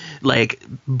there. Like,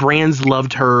 brands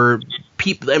loved her.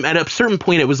 People, at a certain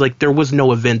point, it was like there was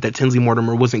no event that Tinsley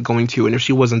Mortimer wasn't going to, and if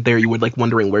she wasn't there, you would like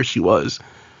wondering where she was.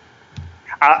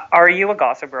 Are you a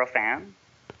Gossip Girl fan?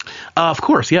 Of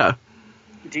course, yeah.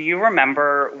 Do you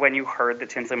remember when you heard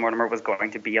that Tinsley Mortimer was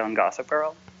going to be on Gossip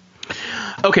Girl?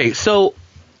 Okay, so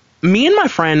me and my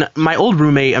friend, my old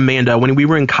roommate Amanda, when we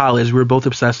were in college, we were both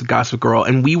obsessed with Gossip Girl,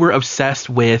 and we were obsessed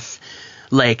with,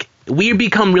 like, we had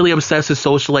become really obsessed with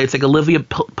socialites. Like, Olivia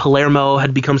Palermo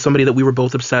had become somebody that we were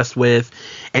both obsessed with,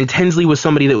 and Tinsley was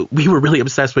somebody that we were really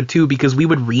obsessed with too, because we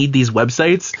would read these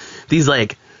websites, these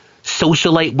like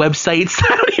socialite websites.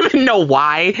 I don't even know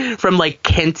why, from like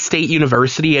Kent State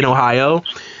University in Ohio.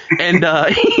 And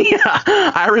yeah,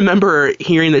 I remember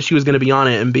hearing that she was going to be on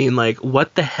it and being like,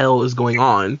 what the hell is going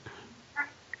on?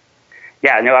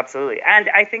 Yeah, no, absolutely. And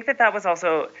I think that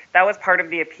was part of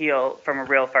the appeal from a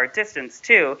real far distance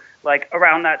too. Like,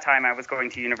 around that time I was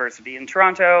going to university in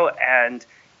Toronto, and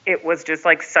it was just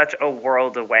like such a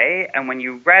world away. And when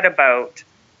you read about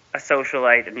a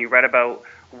socialite and you read about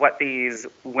what these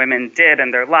women did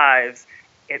in their lives,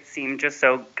 it seemed just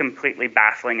so completely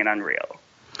baffling and unreal.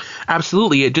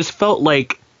 Absolutely. It just felt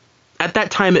like, at that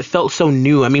time, it felt so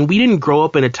new. I mean, we didn't grow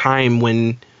up in a time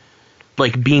when,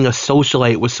 like, being a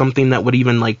socialite was something that would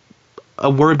even, like, a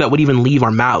word that would even leave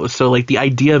our mouths. So, like, the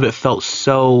idea of it felt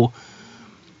so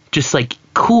just, like,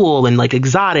 cool and like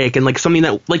exotic and like something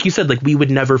that, like you said, like we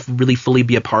would never really fully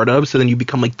be a part of. So then you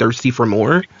become like thirsty for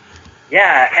more.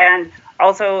 Yeah, and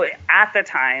also at the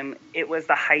time it was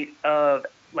the height of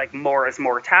like more is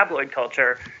more tabloid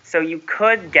culture. So you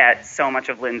could get so much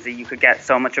of Lindsay, you could get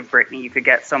so much of Britney, you could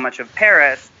get so much of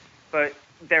Paris, but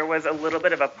there was a little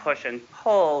bit of a push and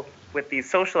pull with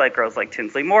these socialite girls like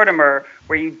Tinsley Mortimer,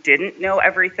 where you didn't know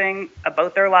everything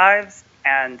about their lives.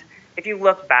 And if you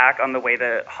look back on the way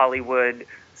that Hollywood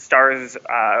stars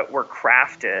were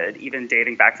crafted, even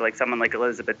dating back to like someone like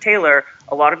Elizabeth Taylor,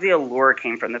 a lot of the allure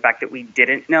came from the fact that we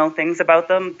didn't know things about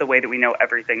them the way that we know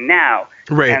everything now.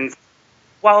 Right. And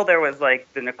while there was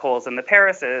like the Nicoles and the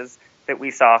Parises that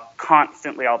we saw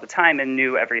constantly all the time and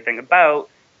knew everything about,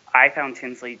 I found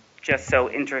Tinsley just so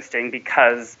interesting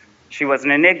because she was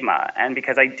an enigma, and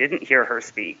because I didn't hear her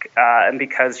speak, and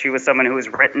because she was someone who was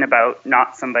written about,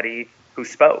 not somebody who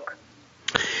spoke.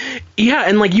 Yeah,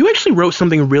 and like you actually wrote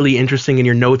something really interesting in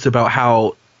your notes about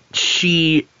how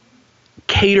she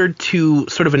catered to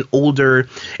sort of an older,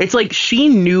 it's like she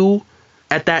knew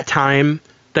at that time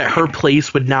that her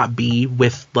place would not be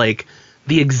with like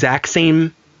the exact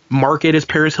same market as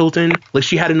Paris Hilton. Like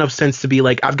she had enough sense to be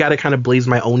like, I've got to kind of blaze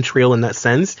my own trail in that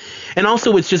sense. And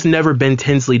also it's just never been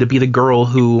Tinsley to be the girl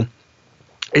who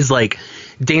is like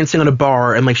dancing on a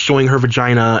bar and like showing her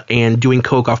vagina and doing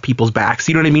coke off people's backs.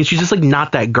 You know what I mean? She's just like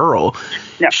not that girl.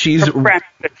 No, she's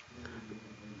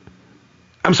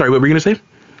I'm sorry, what were you gonna say?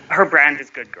 Her brand is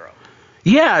good girl.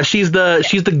 Yeah, she's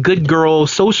the good girl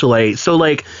socialite. So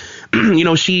like, you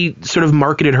know, she sort of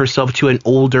marketed herself to an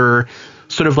older,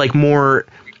 sort of like more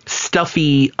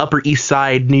stuffy Upper East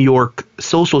Side New York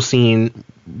social scene,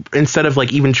 instead of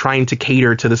like even trying to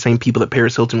cater to the same people that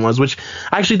Paris Hilton was, which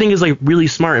I actually think is like really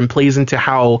smart and plays into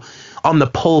how on the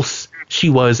pulse she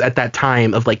was at that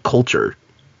time of like culture.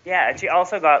 Yeah, and she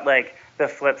also got like the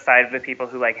flip side of the people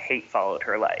who like hate followed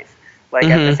her life. Like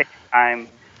at the same time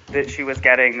that she was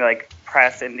getting like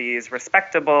press in these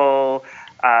respectable,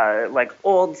 like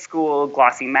old school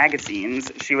glossy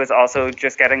magazines, she was also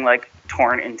just getting like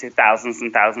torn into thousands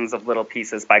and thousands of little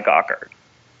pieces by Gawker.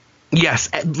 Yes,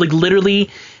 like literally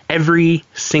every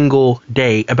single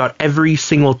day about every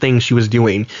single thing she was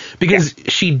doing, because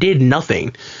she did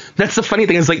nothing. That's the funny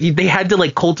thing, is like they had to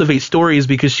like cultivate stories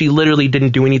because she literally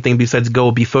didn't do anything besides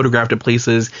go be photographed at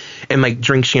places and like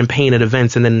drink champagne at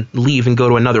events and then leave and go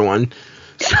to another one.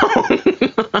 So,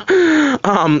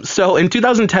 so in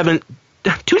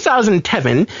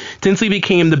 2010, Tinsley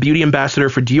became the beauty ambassador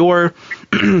for Dior.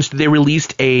 They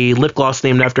released a lip gloss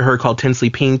named after her called Tinsley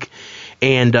Pink,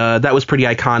 and that was pretty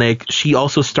iconic. She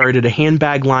also started a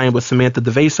handbag line with Samantha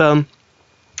Devesa.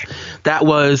 That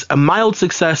was a mild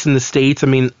success in the States. I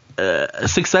mean,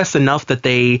 success enough that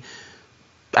a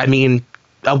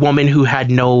woman who had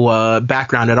no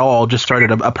background at all just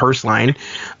started a purse line.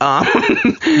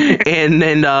 And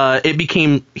then it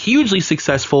became hugely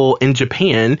successful in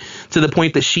Japan to the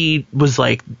point that she was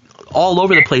like all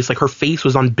over the place. Like her face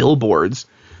was on billboards.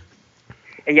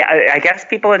 Yeah, I guess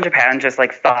people in Japan just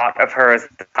like thought of her as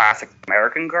the classic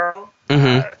American girl.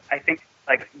 I think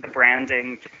like the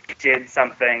branding did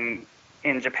something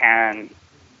in Japan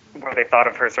where they thought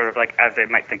of her sort of like as they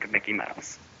might think of Mickey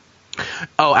Mouse.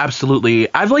 Oh, absolutely.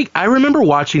 I remember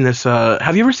watching this.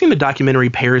 Have you ever seen the documentary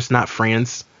Paris, Not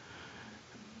France?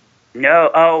 No.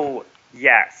 Oh,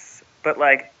 yes. But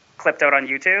like clipped out on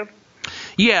YouTube?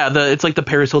 Yeah, it's like the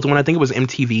Paris Hilton one. I think it was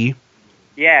MTV.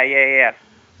 Yeah.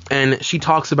 And she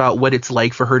talks about what it's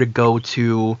like for her to go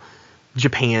to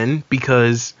Japan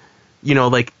because, you know,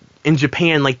 like in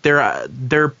Japan, like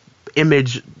their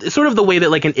image, sort of the way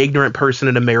that like an ignorant person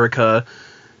in America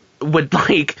would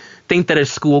like think that a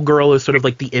schoolgirl is sort of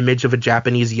like the image of a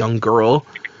Japanese young girl.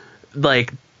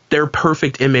 Like their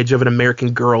perfect image of an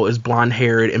American girl is blonde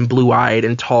haired and blue eyed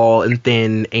and tall and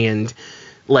thin, and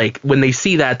like when they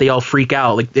see that they all freak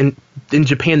out. Like in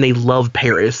Japan they love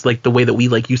Paris like the way that we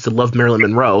like used to love Marilyn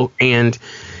Monroe. And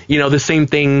you know, the same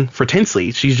thing for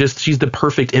Tinsley. She's the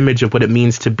perfect image of what it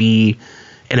means to be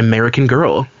an American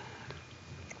girl.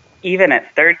 Even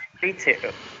at 32.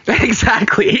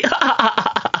 Exactly.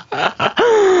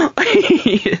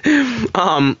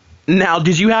 Now,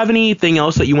 did you have anything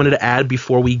else that you wanted to add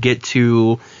before we get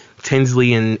to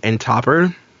Tinsley and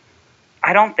Topper?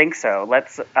 I don't think so.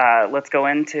 Let's go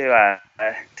into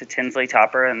to Tinsley,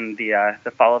 Topper, and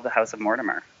the fall of the House of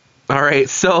Mortimer. All right.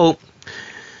 So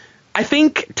I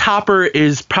think Topper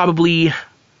is probably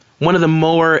one of the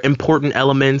more important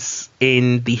elements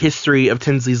in the history of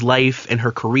Tinsley's life and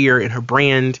her career and her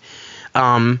brand.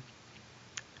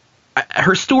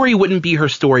 Her story wouldn't be her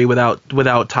story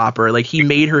without Topper. Like he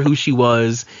made her who she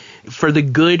was for the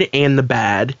good and the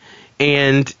bad.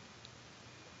 And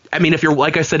I mean, if you're,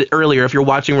 like I said earlier, if you're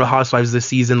watching Real Housewives this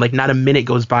season, like not a minute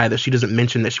goes by that she doesn't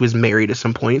mention that she was married at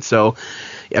some point. So,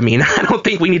 I mean, I don't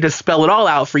think we need to spell it all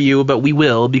out for you, but we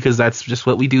will, because that's just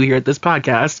what we do here at this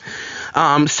podcast.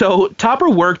 So Topper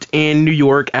worked in New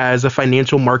York as a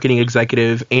financial marketing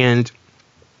executive, and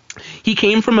he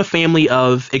came from a family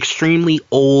of extremely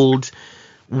old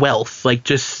wealth, like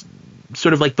just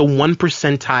sort of like the 1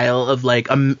 percentile of like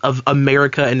of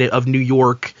America and of New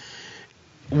York,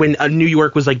 when New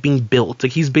York was like being built.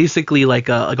 Like he's basically like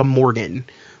a Morgan.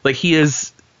 Like he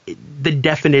is the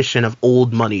definition of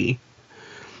old money.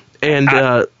 And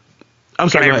I'm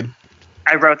sorry, go ahead.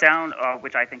 I wrote down,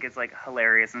 which I think is like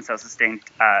hilarious and so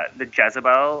succinct, the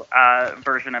Jezebel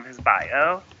version of his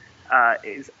bio.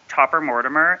 Is Topper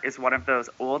Mortimer is one of those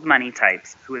old money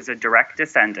types who is a direct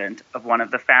descendant of one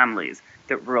of the families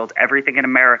that ruled everything in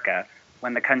America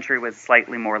when the country was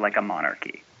slightly more like a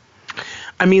monarchy.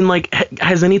 I mean, like,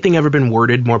 has anything ever been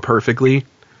worded more perfectly?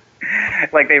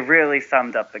 Like, they really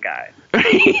summed up the guy.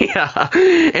 Yeah,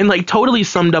 and like totally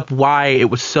summed up why it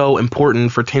was so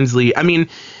important for Tinsley. I mean,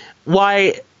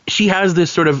 why she has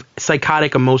this sort of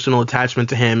psychotic emotional attachment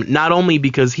to him, not only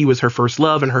because he was her first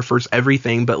love and her first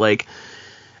everything, but like,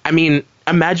 I mean,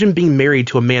 imagine being married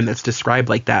to a man that's described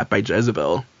like that by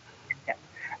Jezebel. Yeah.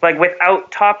 Like,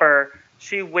 without Topper,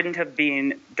 she wouldn't have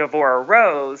been Devorah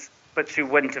Rose, but she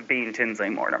wouldn't have been Tinsley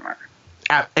Mortimer.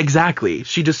 Exactly.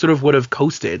 She just sort of would have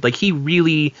coasted. Like, he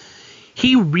really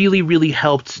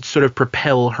helped sort of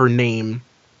propel her name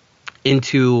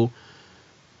into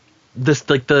this,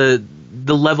 like, the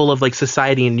level of like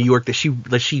society in New York that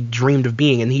she dreamed of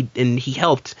being, and he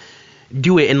helped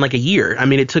do it in like a year. I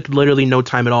mean, it took literally no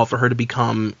time at all for her to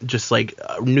become just like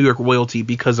New York royalty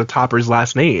because of Topper's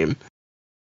last name.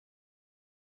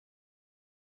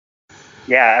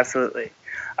 Yeah, absolutely.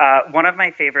 One of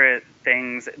my favorite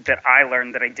things that I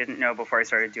learned that I didn't know before I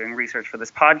started doing research for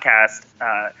this podcast,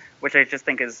 which I just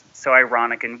think is so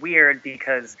ironic and weird,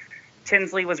 because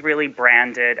Tinsley was really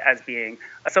branded as being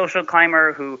a social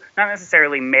climber who not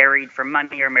necessarily married for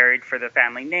money or married for the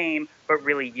family name, but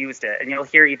really used it. And you'll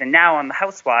hear even now on The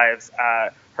Housewives,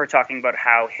 her talking about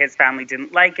how his family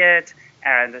didn't like it,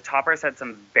 and the Topper said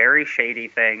some very shady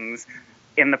things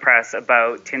in the press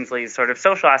about Tinsley's sort of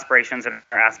social aspirations and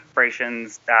her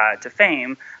aspirations to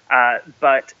fame.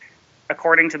 But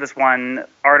according to this one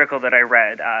article that I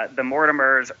read, the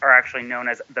Mortimers are actually known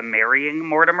as the marrying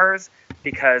Mortimers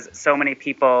because so many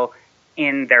people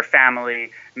in their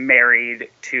family married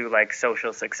to like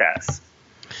social success.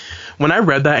 When I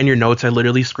read that in your notes, I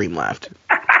literally scream laughed.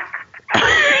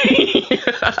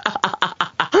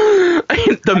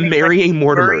 The marrying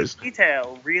like, Mortimers.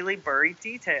 Really buried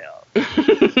detail.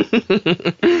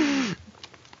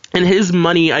 And his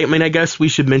money, I mean, I guess we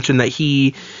should mention that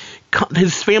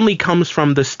his family comes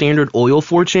from the Standard Oil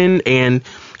fortune, and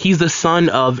he's the son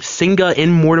of Singa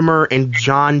N. Mortimer and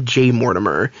John J.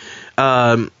 Mortimer.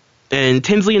 And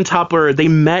Tinsley and Topper, they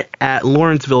met at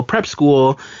Lawrenceville Prep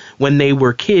School when they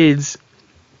were kids.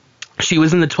 She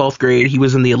was in the 12th grade. He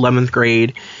was in the 11th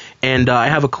grade. And I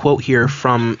have a quote here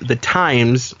from the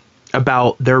Times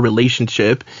about their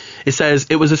relationship. It says,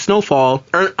 it was a snowfall.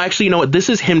 Or actually, you know what? This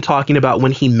is him talking about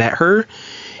when he met her.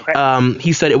 Okay.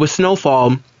 He said, it was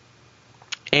snowfall,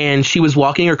 and she was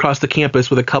walking across the campus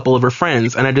with a couple of her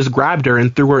friends, and I just grabbed her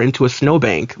and threw her into a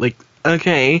snowbank. Like,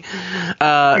 okay.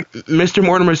 Mr.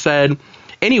 Mortimer said,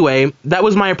 anyway, that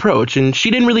was my approach, and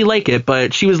she didn't really like it,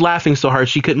 but she was laughing so hard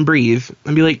she couldn't breathe.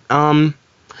 I'd be like, I'm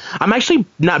actually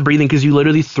not breathing because you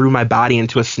literally threw my body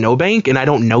into a snowbank, and I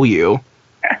don't know you.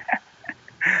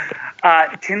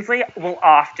 Tinsley will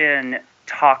often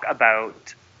talk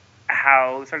about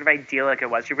how sort of idyllic it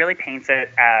was. She really paints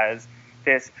it as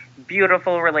this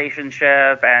beautiful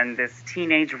relationship and this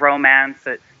teenage romance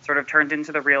that sort of turned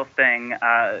into the real thing.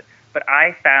 But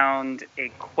I found a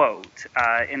quote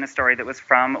in the story that was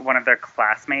from one of their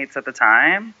classmates at the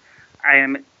time.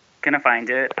 I'm going to find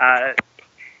it.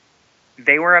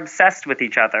 They were obsessed with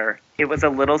each other. It was a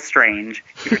little strange.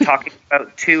 You were talking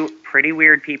about two pretty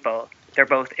weird people. They're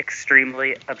both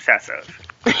extremely obsessive.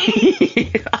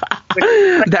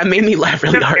 That made me laugh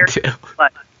really hard, too.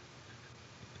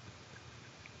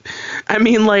 I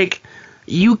mean, like,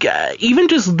 even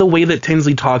just the way that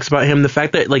Tinsley talks about him, the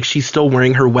fact that, like, she's still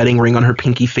wearing her wedding ring on her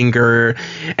pinky finger,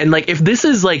 and, like, if this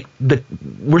is, like,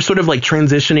 we're sort of, like,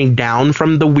 transitioning down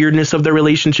from the weirdness of their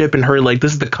relationship and her, like,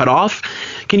 this is the cutoff,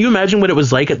 can you imagine what it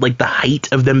was like at, like, the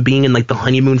height of them being in, like, the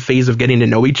honeymoon phase of getting to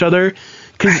know each other?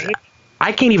 Because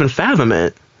I can't even fathom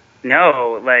it.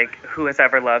 No, like, who has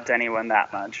ever loved anyone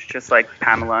that much? Just like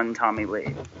Pamela and Tommy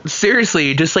Lee.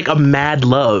 Seriously, just like a mad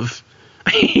love.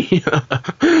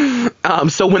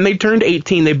 So when they turned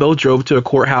 18, they both drove to a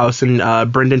courthouse in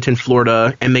Bradenton,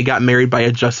 Florida, and they got married by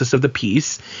a justice of the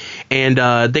peace. And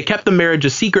they kept the marriage a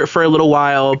secret for a little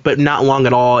while, but not long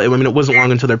at all. I mean, it wasn't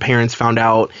long until their parents found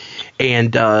out,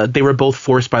 and they were both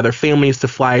forced by their families to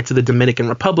fly to the Dominican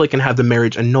Republic and have the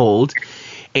marriage annulled.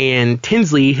 And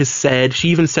Tinsley has said, she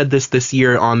even said this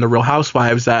year on The Real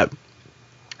Housewives, that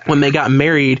when they got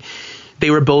married, they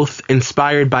were both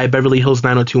inspired by Beverly Hills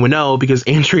 90210 because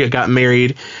Andrea got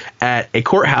married at a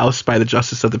courthouse by the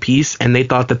Justice of the Peace, and they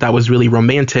thought that was really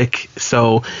romantic.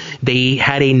 So they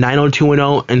had a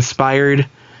 90210 inspired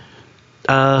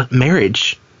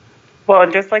marriage. Well,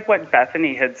 and just like what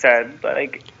Bethany had said,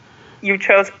 like, you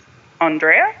chose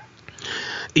Andrea?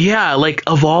 Yeah, like,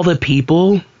 of all the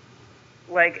people.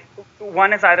 Like,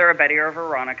 one is either a Betty or a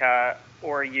Veronica,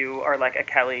 or you are like a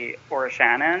Kelly or a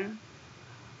Shannon.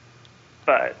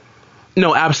 But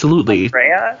no, absolutely.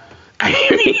 Andrea?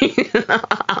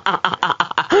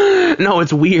 No,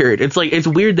 it's weird. It's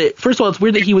weird that, first of all, it's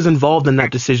weird that he was involved in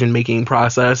that decision-making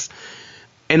process.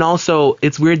 And also,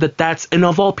 it's weird that and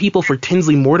of all people, for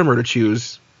Tinsley Mortimer to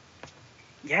choose.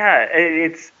 Yeah,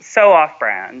 it's so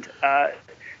off-brand.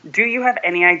 Do you have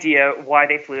any idea why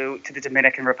they flew to the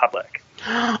Dominican Republic?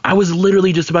 I was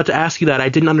literally just about to ask you that. I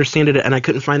didn't understand it, and I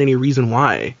couldn't find any reason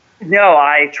why. No,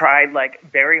 I tried like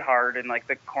very hard in like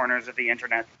the corners of the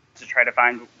internet to try to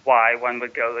find why one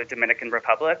would go to the Dominican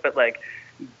Republic, but like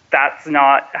that's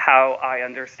not how I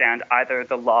understand either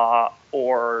the law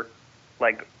or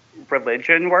like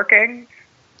religion working.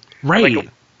 Right.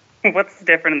 Like, what's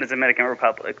different in the Dominican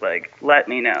Republic? Like, let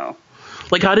me know.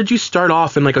 Like, how did you start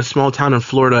off in like a small town in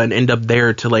Florida and end up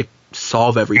there to like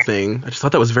solve everything? I just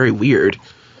thought that was very weird.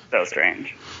 So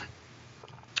strange.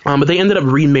 But they ended up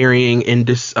remarrying in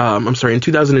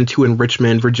 2002 in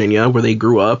Richmond, Virginia, where they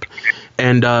grew up.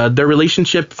 And their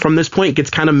relationship from this point gets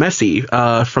kind of messy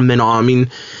from then on. I mean,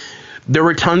 there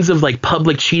were tons of like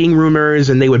public cheating rumors,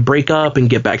 and they would break up and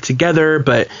get back together,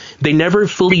 but they never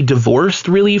fully divorced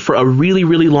really for a really,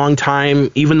 really long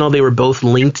time, even though they were both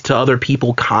linked to other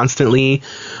people constantly.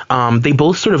 They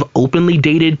both sort of openly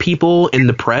dated people in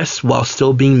the press while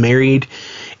still being married.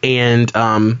 And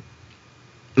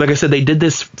like I said, they did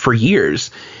this for years.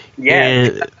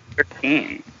 Yeah,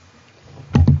 13.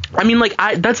 I mean, like,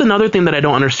 that's another thing that I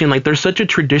don't understand. Like, there's such a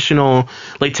traditional,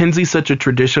 like, Tinsley's such a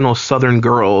traditional Southern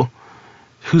girl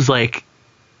who's, like,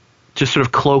 just sort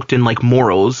of cloaked in, like,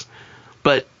 morals,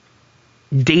 but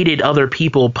dated other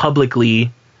people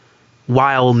publicly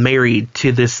while married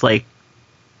to this, like,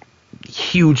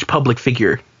 huge public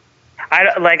figure.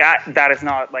 That is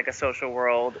not, like, a social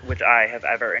world which I have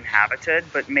ever inhabited,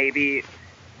 but maybe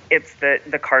it's that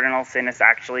the cardinal sin is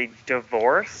actually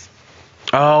divorce.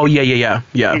 Oh, yeah.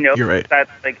 You know, you're right. That,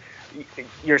 like,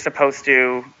 you're supposed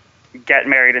to get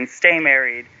married and stay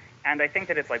married. And I think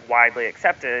that it's, like, widely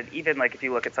accepted, even, like, if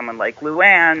you look at someone like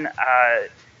Luann,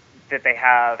 that they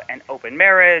have an open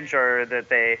marriage or that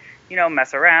they, you know,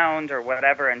 mess around or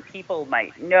whatever. And people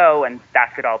might know, and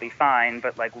that could all be fine.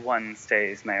 But, like, one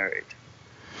stays married.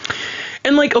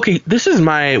 And, like, okay, this is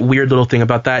my weird little thing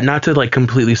about that. Not to, like,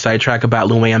 completely sidetrack about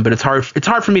Luann, but it's hard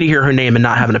for me to hear her name and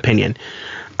not have an opinion.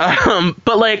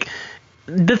 But, like,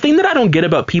 the thing that I don't get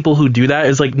about people who do that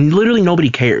is, like, literally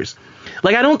nobody cares.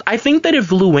 Like, I think that if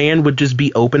Luann would just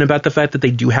be open about the fact that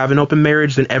they do have an open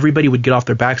marriage, then everybody would get off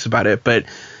their backs about it. But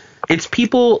it's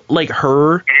people like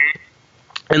her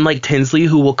and, like, Tinsley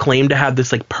who will claim to have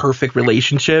this, like, perfect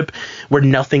relationship where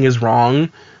nothing is wrong,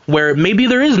 where maybe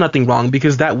there is nothing wrong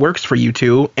because that works for you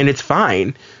two and it's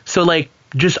fine. So, like,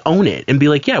 just own it and be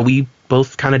like, yeah, we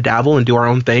both kind of dabble and do our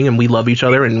own thing and we love each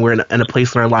other and we're in a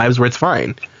place in our lives where it's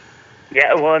fine.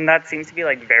 Yeah, well, and that seems to be,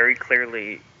 like, very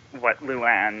clearly what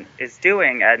Luann is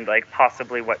doing, and, like,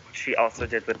 possibly what she also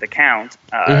did with the Count.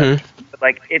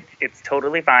 Like, it's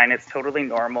totally fine, it's totally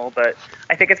normal, but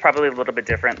I think it's probably a little bit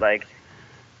different, like,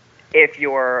 if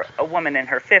you're a woman in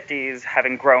her 50s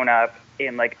having grown up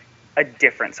in, like, a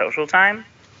different social time.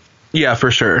 Yeah,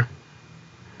 for sure.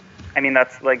 I mean,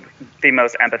 that's, like, the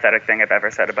most empathetic thing I've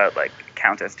ever said about, like,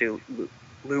 Countess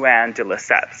Luann de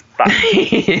Lesseps.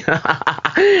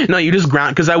 No, you just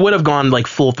because I would have gone, like,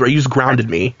 full throw. You just grounded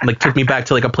me, like, took me back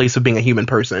to, like, a place of being a human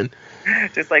person.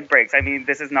 Just like breaks. I mean,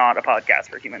 this is not a podcast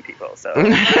for human people, so.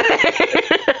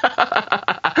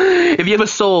 If you have a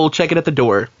soul, check it at the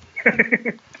door.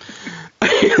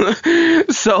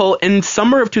 So in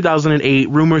summer of 2008,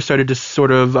 rumors started to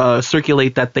sort of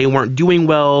circulate that they weren't doing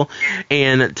well,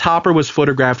 and Topper was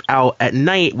photographed out at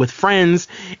night with friends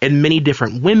and many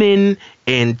different women.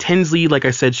 And Tinsley, like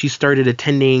I said, she started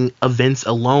attending events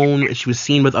alone, and she was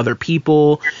seen with other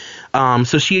people.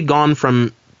 So she had gone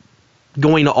from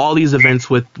going to all these events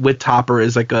with Topper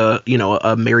as like a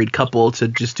married couple to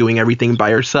just doing everything by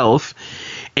herself.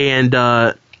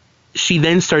 And she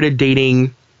then started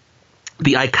dating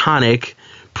the iconic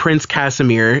Prince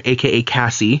Casimir, aka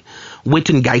Cassie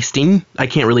Wittengeisting. I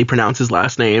can't really pronounce his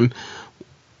last name.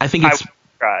 I think it's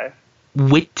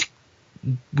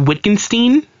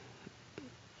Wittgenstein.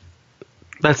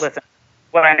 Listen,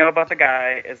 what I know about the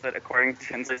guy is that according to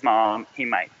Tinsley's mom, he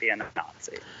might be a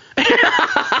Nazi.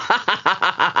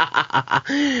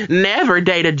 Never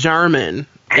date a German.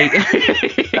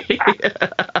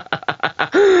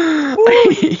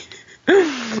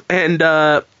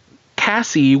 And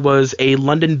Cassie was a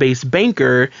London-based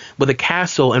banker with a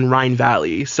castle in Rhine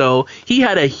Valley, so he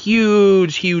had a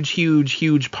huge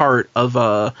part of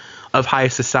high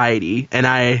society, and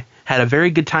I had a very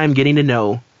good time getting to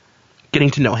know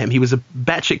him. He was a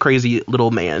batshit crazy little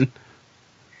man.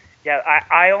 Yeah,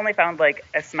 I only found like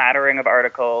a smattering of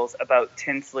articles about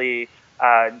Tinsley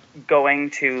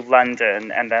going to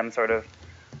London and them sort of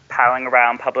palling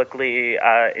around publicly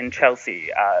in Chelsea,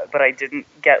 but I didn't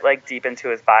get like deep into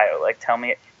his bio. Like, tell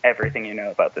me everything you know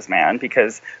about this man,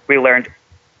 because we learned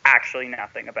actually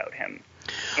nothing about him.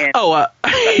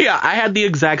 Yeah, I had the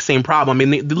exact same problem. I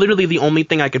mean, literally the only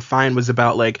thing I could find was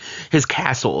about like his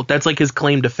castle. That's like his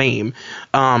claim to fame.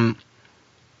 But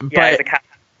he's a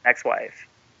ex-wife.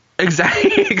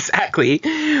 Exactly.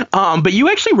 But you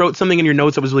actually wrote something in your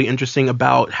notes that was really interesting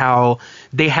about how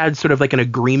they had sort of like an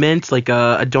agreement, like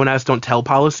a don't ask, don't tell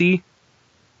policy.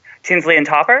 Tinsley and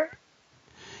Topper?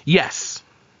 Yes.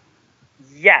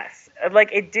 Yes. Like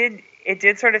it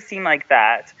did sort of seem like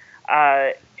that.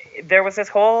 There was this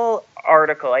whole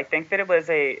article, I think that it was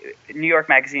a New York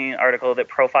Magazine article that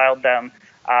profiled them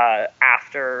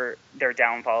after their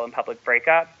downfall and public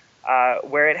breakup.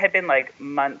 Where it had been like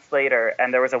months later,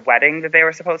 and there was a wedding that they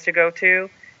were supposed to go to,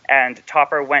 and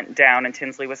Topper went down and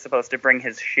Tinsley was supposed to bring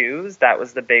his shoes. That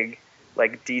was the big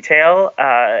like detail,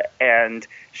 and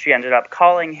she ended up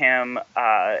calling him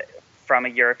from a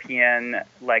European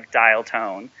like dial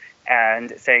tone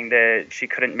and saying that she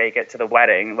couldn't make it to the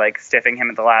wedding, like stiffing him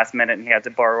at the last minute, and he had to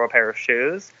borrow a pair of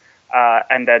shoes,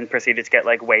 and then proceeded to get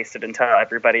like wasted and tell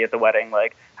everybody at the wedding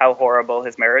like how horrible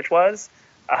his marriage was.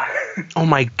 Oh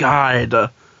my God.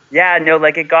 Yeah, no,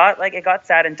 like it got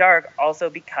sad and dark also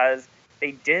because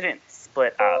they didn't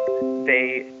split up.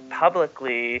 They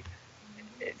publicly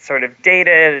sort of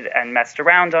dated and messed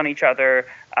around on each other,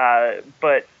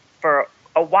 but for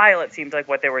a while it seemed like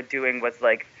what they were doing was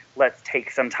like, let's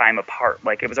take some time apart.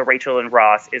 Like it was a Rachel and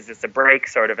Ross, is this a break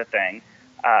sort of a thing.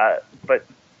 But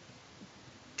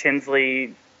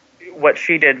Tinsley, what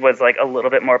she did was like a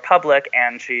little bit more public,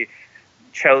 and she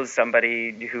chose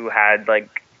somebody who had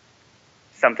like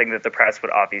something that the press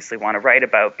would obviously want to write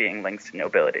about, being links to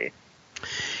nobility.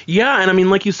 Yeah, and I mean,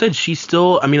 like you said, she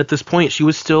still, I mean, at this point, she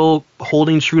was still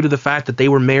holding true to the fact that they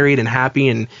were married and happy,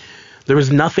 and there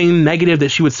was nothing negative that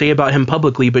she would say about him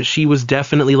publicly, but she was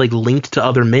definitely like linked to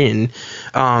other men.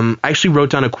 I actually wrote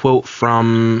down a quote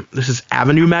from, this is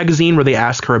Avenue magazine, where they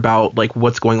asked her about like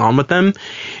what's going on with them,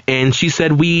 and she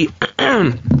said, we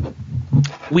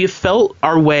have felt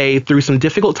our way through some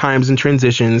difficult times and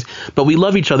transitions, but we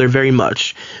love each other very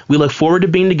much. We look forward to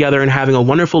being together and having a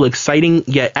wonderful, exciting,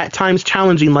 yet at times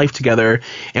challenging life together,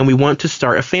 and we want to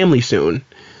start a family soon.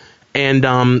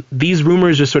 And these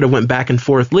rumors just sort of went back and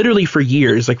forth literally for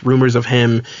years, like rumors of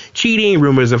him cheating,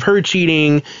 rumors of her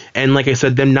cheating, and like I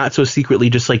said, them not so secretly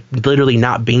just like literally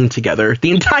not being together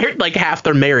the entire like half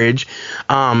their marriage.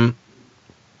 The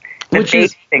dating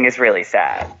thing is really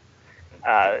sad.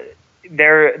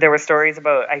 There were stories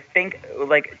about, I think,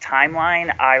 like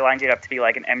Timeline, I lined it up to be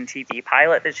like an MTV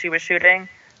pilot that she was shooting,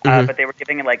 but they were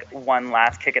giving it like one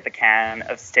last kick at the can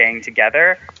of staying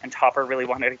together, and Topper really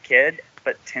wanted a kid,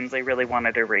 but Tinsley really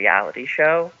wanted a reality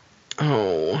show.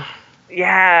 Oh.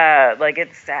 Yeah, like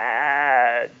it's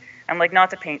sad. And like,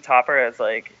 not to paint Topper as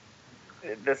like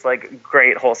this like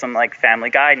great wholesome like family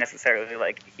guy necessarily,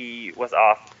 like he was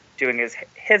off doing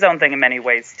his own thing in many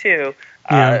ways too.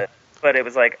 Yeah. But it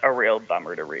was like a real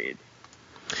bummer to read.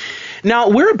 Now,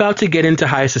 we're about to get into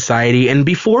high society, and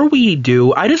before we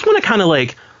do, I just want to kind of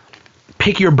like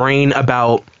pick your brain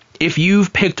about if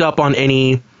you've picked up on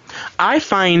any. I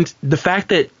find the fact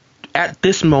that at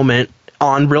this moment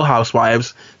on Real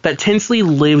Housewives that Tinsley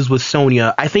lives with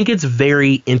Sonia, I think it's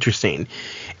very interesting.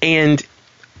 And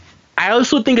I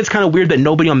also think it's kind of weird that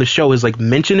nobody on the show has like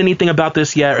mentioned anything about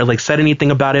this yet or like said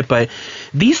anything about it, but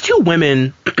these two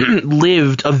women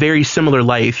lived a very similar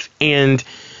life, and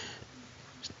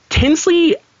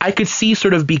Tinsley I could see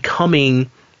sort of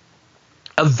becoming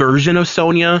a version of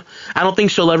Sonia. I don't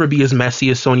think she'll ever be as messy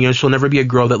as Sonia. She'll never be a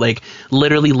girl that like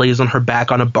literally lays on her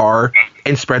back on a bar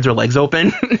and spreads her legs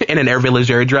open in an Hervé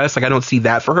Leger dress. Like, I don't see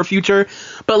that for her future.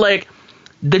 But like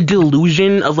the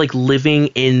delusion of like living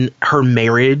in her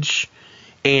marriage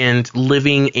and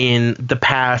living in the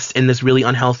past in this really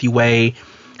unhealthy way,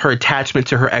 her attachment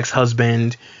to her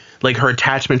ex-husband, like her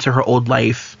attachment to her old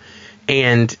life,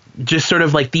 and just sort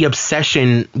of like the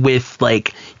obsession with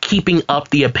like keeping up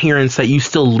the appearance that you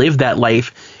still live that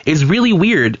life is really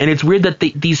weird. And it's weird that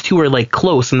these two are like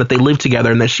close and that they live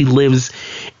together and that she lives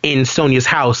in Sonia's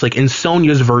house, like in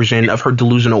Sonia's version of her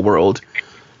delusional world.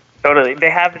 Totally. They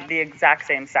have the exact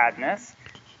same sadness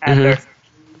and they're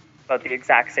about the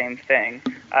exact same thing.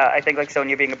 I think like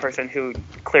Sonia being a person who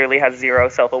clearly has zero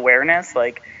self-awareness,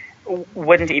 like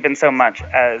wouldn't even so much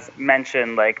as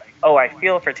mention like, oh, I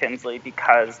feel for Tinsley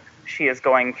because she is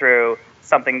going through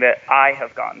something that I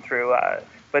have gone through.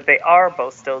 But they are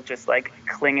both still just like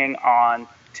clinging on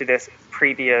to this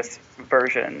previous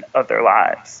version of their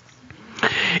lives.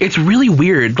 It's really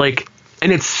weird, like,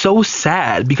 and it's so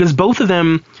sad because both of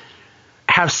them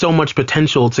have so much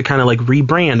potential to kind of like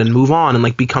rebrand and move on and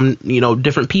like become, you know,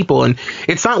 different people. And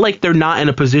it's not like they're not in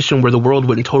a position where the world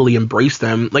wouldn't totally embrace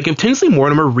them. Like if Tinsley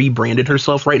Mortimer rebranded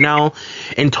herself right now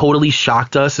and totally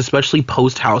shocked us, especially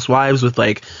post Housewives, with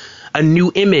like a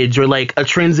new image or like a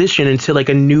transition into like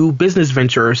a new business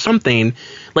venture or something,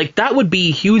 like that would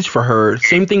be huge for her.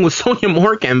 Same thing with Sonia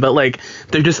Morgan, but like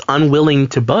they're just unwilling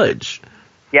to budge.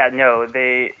 Yeah, no,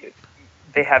 they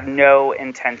have no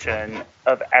intention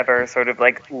of ever sort of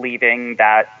like leaving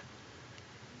that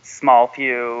small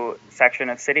few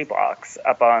section of city blocks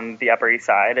up on the Upper East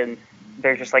Side, and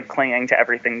they're just like clinging to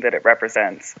everything that it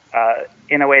represents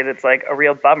in a way that's like a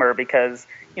real bummer because,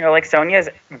 you know, like Sonia is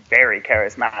very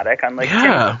charismatic, unlike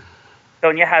Tinsley.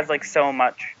 Sonia has like so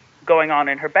much going on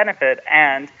in her benefit,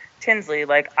 and Tinsley,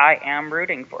 like, I am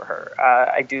rooting for her.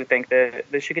 I do think that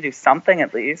she could do something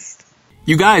at least.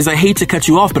 You guys, I hate to cut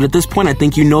you off, but at this point, I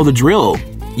think you know the drill.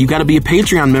 You got to be a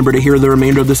Patreon member to hear the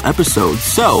remainder of this episode.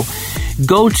 So,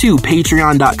 go to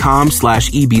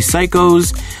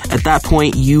patreon.com/ebpsychos. At that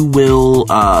point, you will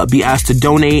be asked to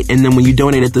donate, and then when you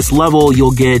donate at this level,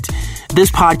 you'll get this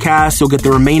podcast, you'll get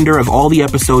the remainder of all the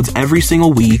episodes every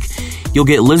single week. You'll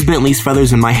get Liz Bentley's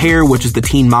Feathers in My Hair, which is the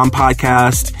Teen Mom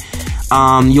podcast.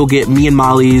 You'll get me and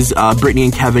Molly's Brittany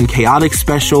and Kevin Chaotic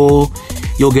special.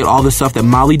 You'll get all the stuff that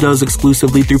Molly does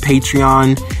exclusively through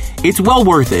Patreon. It's well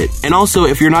worth it. And also,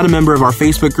 if you're not a member of our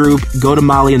Facebook group, go to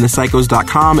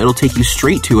mollyandthepsychos.com. It'll take you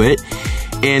straight to it.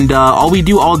 And all we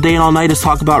do all day and all night is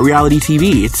talk about reality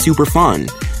TV. It's super fun.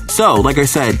 So, like I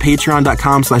said,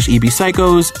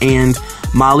 patreon.com/ebpsychos and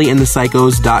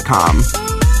mollyandthepsychos.com.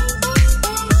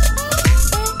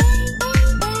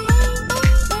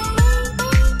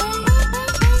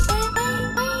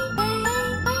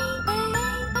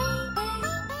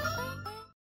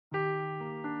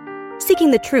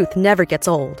 Seeking the truth never gets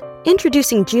old.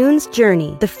 Introducing June's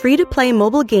Journey, the free-to-play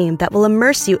mobile game that will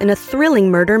immerse you in a thrilling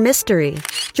murder mystery.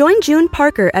 Join June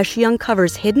Parker as she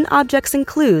uncovers hidden objects and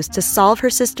clues to solve her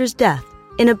sister's death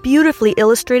in a beautifully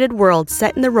illustrated world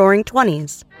set in the Roaring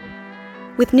 '20s.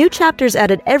 With new chapters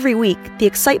added every week, the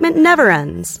excitement never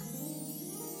ends.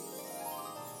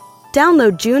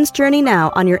 Download June's Journey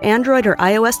now on your Android or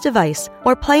iOS device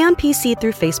or play on PC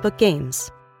through Facebook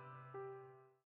Games.